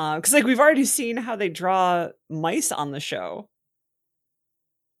 because like we've already seen how they draw mice on the show.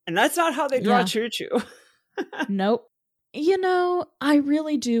 And that's not how they draw Choo Choo. Nope. You know, I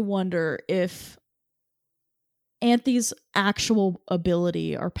really do wonder if Anthe's actual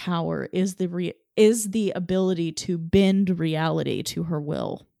ability or power is the ability to bend reality to her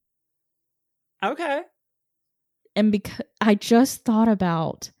will. Okay. And because I just thought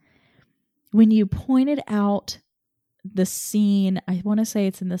about when you pointed out the scene, I want to say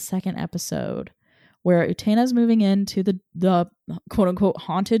it's in the second episode, where Utena's moving into the quote unquote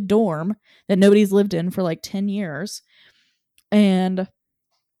haunted dorm that nobody's lived in for like 10 years. And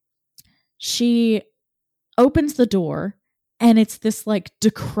she opens the door and it's this like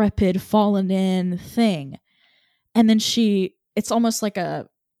decrepit, fallen in thing. And then it's almost like a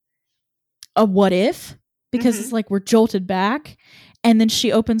what if, because it's like we're jolted back, and then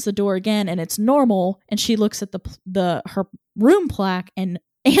she opens the door again and it's normal, and she looks at her room plaque, and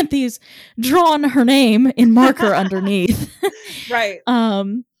Anthony's drawn her name in marker underneath. Right.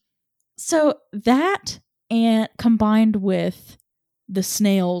 So that, and combined with the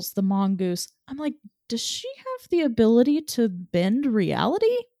snails, the mongoose, I'm like, does she have the ability to bend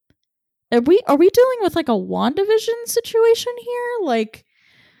reality? Are we dealing with like a WandaVision situation here? Like,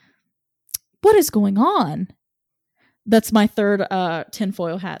 what is going on? That's my third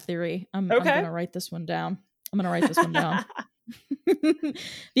tinfoil hat theory. I'm gonna write this one down. The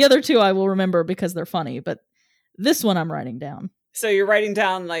other two I will remember because they're funny, but this one I'm writing down. So you're writing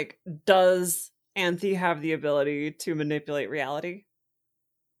down, like, does Anthe have the ability to manipulate reality?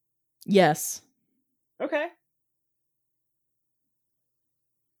 Yes. Okay.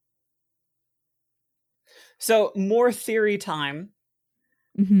 So more theory time.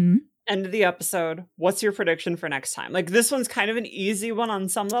 Mm-hmm. End of the episode. What's your prediction for next time? Like, this one's kind of an easy one on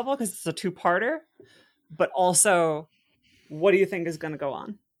some level because it's a two-parter, but also, what do you think is going to go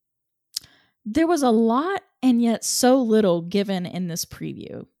on? There was a lot and yet so little given in this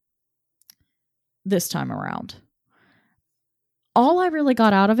preview this time around. All I really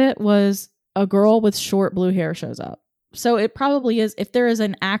got out of it was a girl with short blue hair shows up. So it probably is, if there is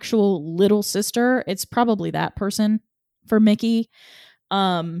an actual little sister, it's probably that person for Mickey.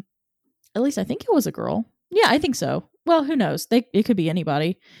 At least I think it was a girl. Yeah, I think so. Well, who knows? It could be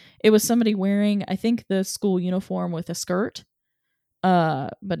anybody. It was somebody wearing, I think, the school uniform with a skirt.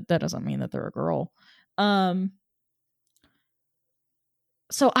 But that doesn't mean that they're a girl. So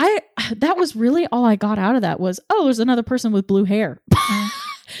that was really all I got out of that was, oh, there's another person with blue hair.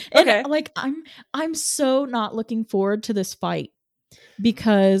 And okay. Like, I'm so not looking forward to this fight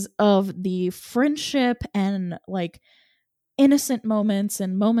because of the friendship and like innocent moments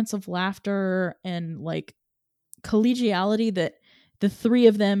and moments of laughter and like collegiality that the three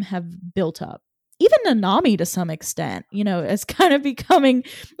of them have built up. Even Nanami, to some extent, is kind of becoming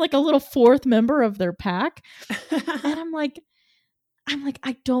like a little fourth member of their pack. And I'm like,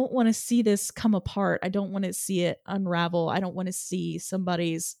 I don't want to see this come apart. I don't want to see it unravel. I don't want to see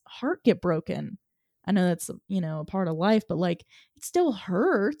somebody's heart get broken. I know that's, a part of life, but like, it still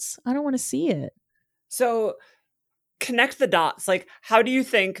hurts. I don't want to see it. So connect the dots. Like, how do you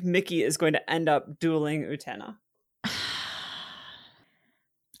think Mickey is going to end up dueling Utena?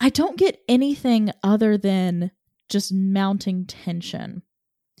 I don't get anything other than just mounting tension.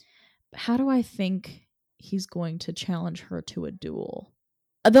 How do I think he's going to challenge her to a duel?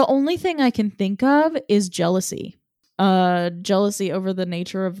 The only thing I can think of is jealousy. Jealousy over the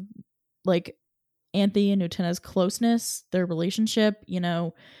nature of like Anthe and Utena's closeness, their relationship.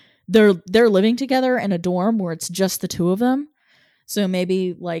 They're living together in a dorm where it's just the two of them. So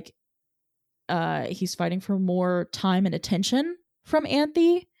maybe like he's fighting for more time and attention from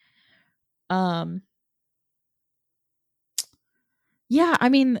Anthe. Yeah, I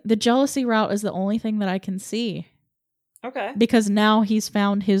mean, the jealousy route is the only thing that I can see. Okay. Because now he's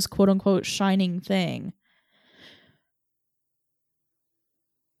found his quote unquote shining thing.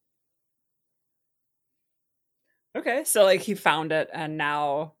 Okay, so like he found it and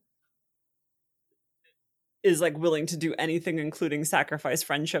now is like willing to do anything, including sacrifice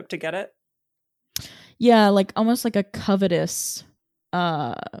friendship to get it. Yeah, like almost like a covetous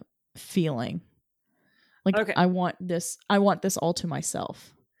feeling. Like, okay. I want this all to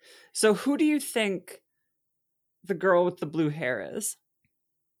myself. So who do you think the girl with the blue hair is?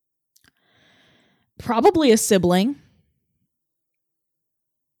 Probably a sibling.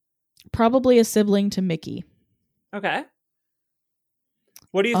 Probably a sibling to Mickey. Okay.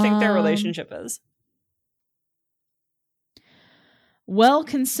 What do you think their relationship is? Well,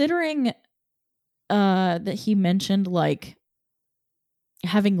 considering that he mentioned like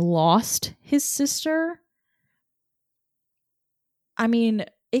having lost his sister, I mean,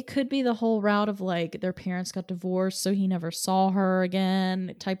 it could be the whole route of like their parents got divorced, so he never saw her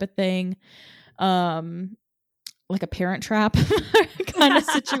again, type of thing. Like a Parent Trap kind of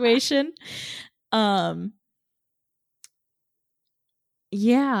situation.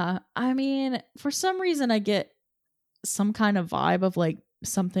 Yeah, I mean, for some reason I get some kind of vibe of like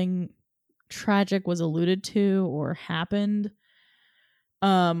something tragic was alluded to or happened.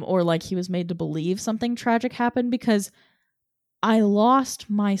 Or like he was made to believe something tragic happened because I lost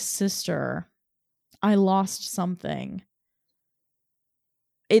my sister. I lost something.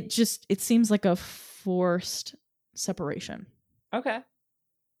 It seems like a forced separation. Okay.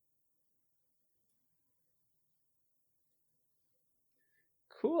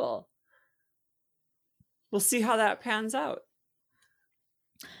 Cool. We'll see how that pans out.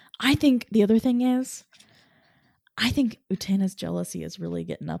 I think the other thing is, I think Utena's jealousy is really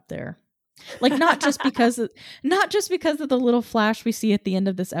getting up there. Like, not just because of the little flash we see at the end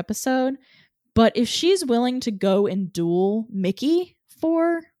of this episode, but if she's willing to go and duel Mickey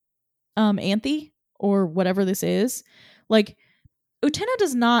for Anthe or whatever this is, like, Utena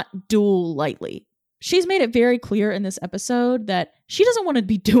does not duel lightly. She's made it very clear in this episode that she doesn't want to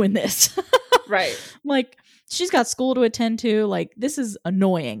be doing this. Right. Like, she's got school to attend to. Like, this is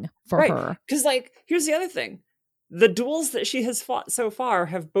annoying for her. Because, like, here's the other thing. The duels that she has fought so far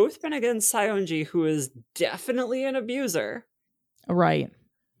have both been against Saionji, who is definitely an abuser. Right.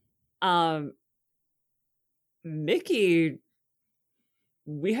 Mickey,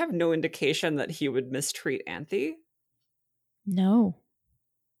 we have no indication that he would mistreat Anthe. No.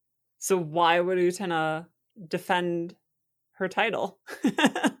 So why would Utena defend her title?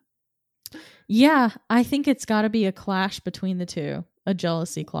 Yeah, I think it's got to be a clash between the two, a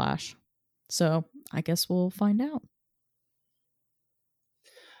jealousy clash. So I guess we'll find out.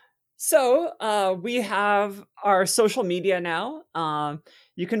 So we have our social media now.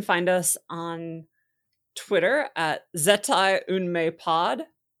 You can find us on Twitter at Zettai Unmei Pod.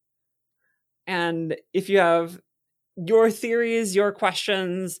 And if you have your theories, your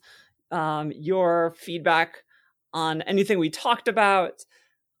questions, your feedback on anything we talked about,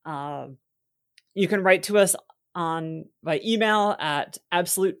 you can write to us by email at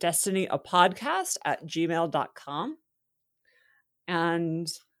absolutedestinyapodcast@gmail.com.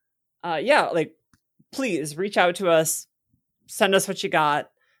 And please reach out to us, send us what you got.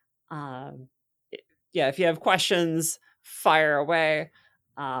 If you have questions, fire away.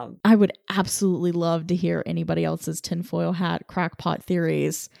 I would absolutely love to hear anybody else's tinfoil hat crackpot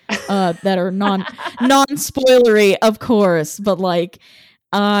theories that are non-spoilery, of course, but like,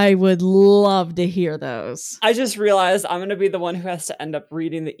 I would love to hear those. I just realized I'm going to be the one who has to end up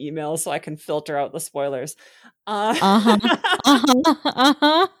reading the emails so I can filter out the spoilers.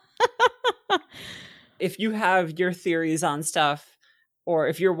 If you have your theories on stuff, or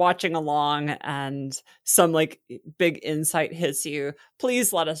if you're watching along and some like big insight hits you,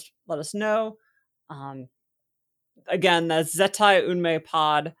 please let us know. Again, that's Zettai Unmei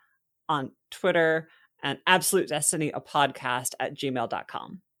Pod on Twitter and Absolute Destiny, a podcast at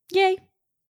gmail.com. Yay.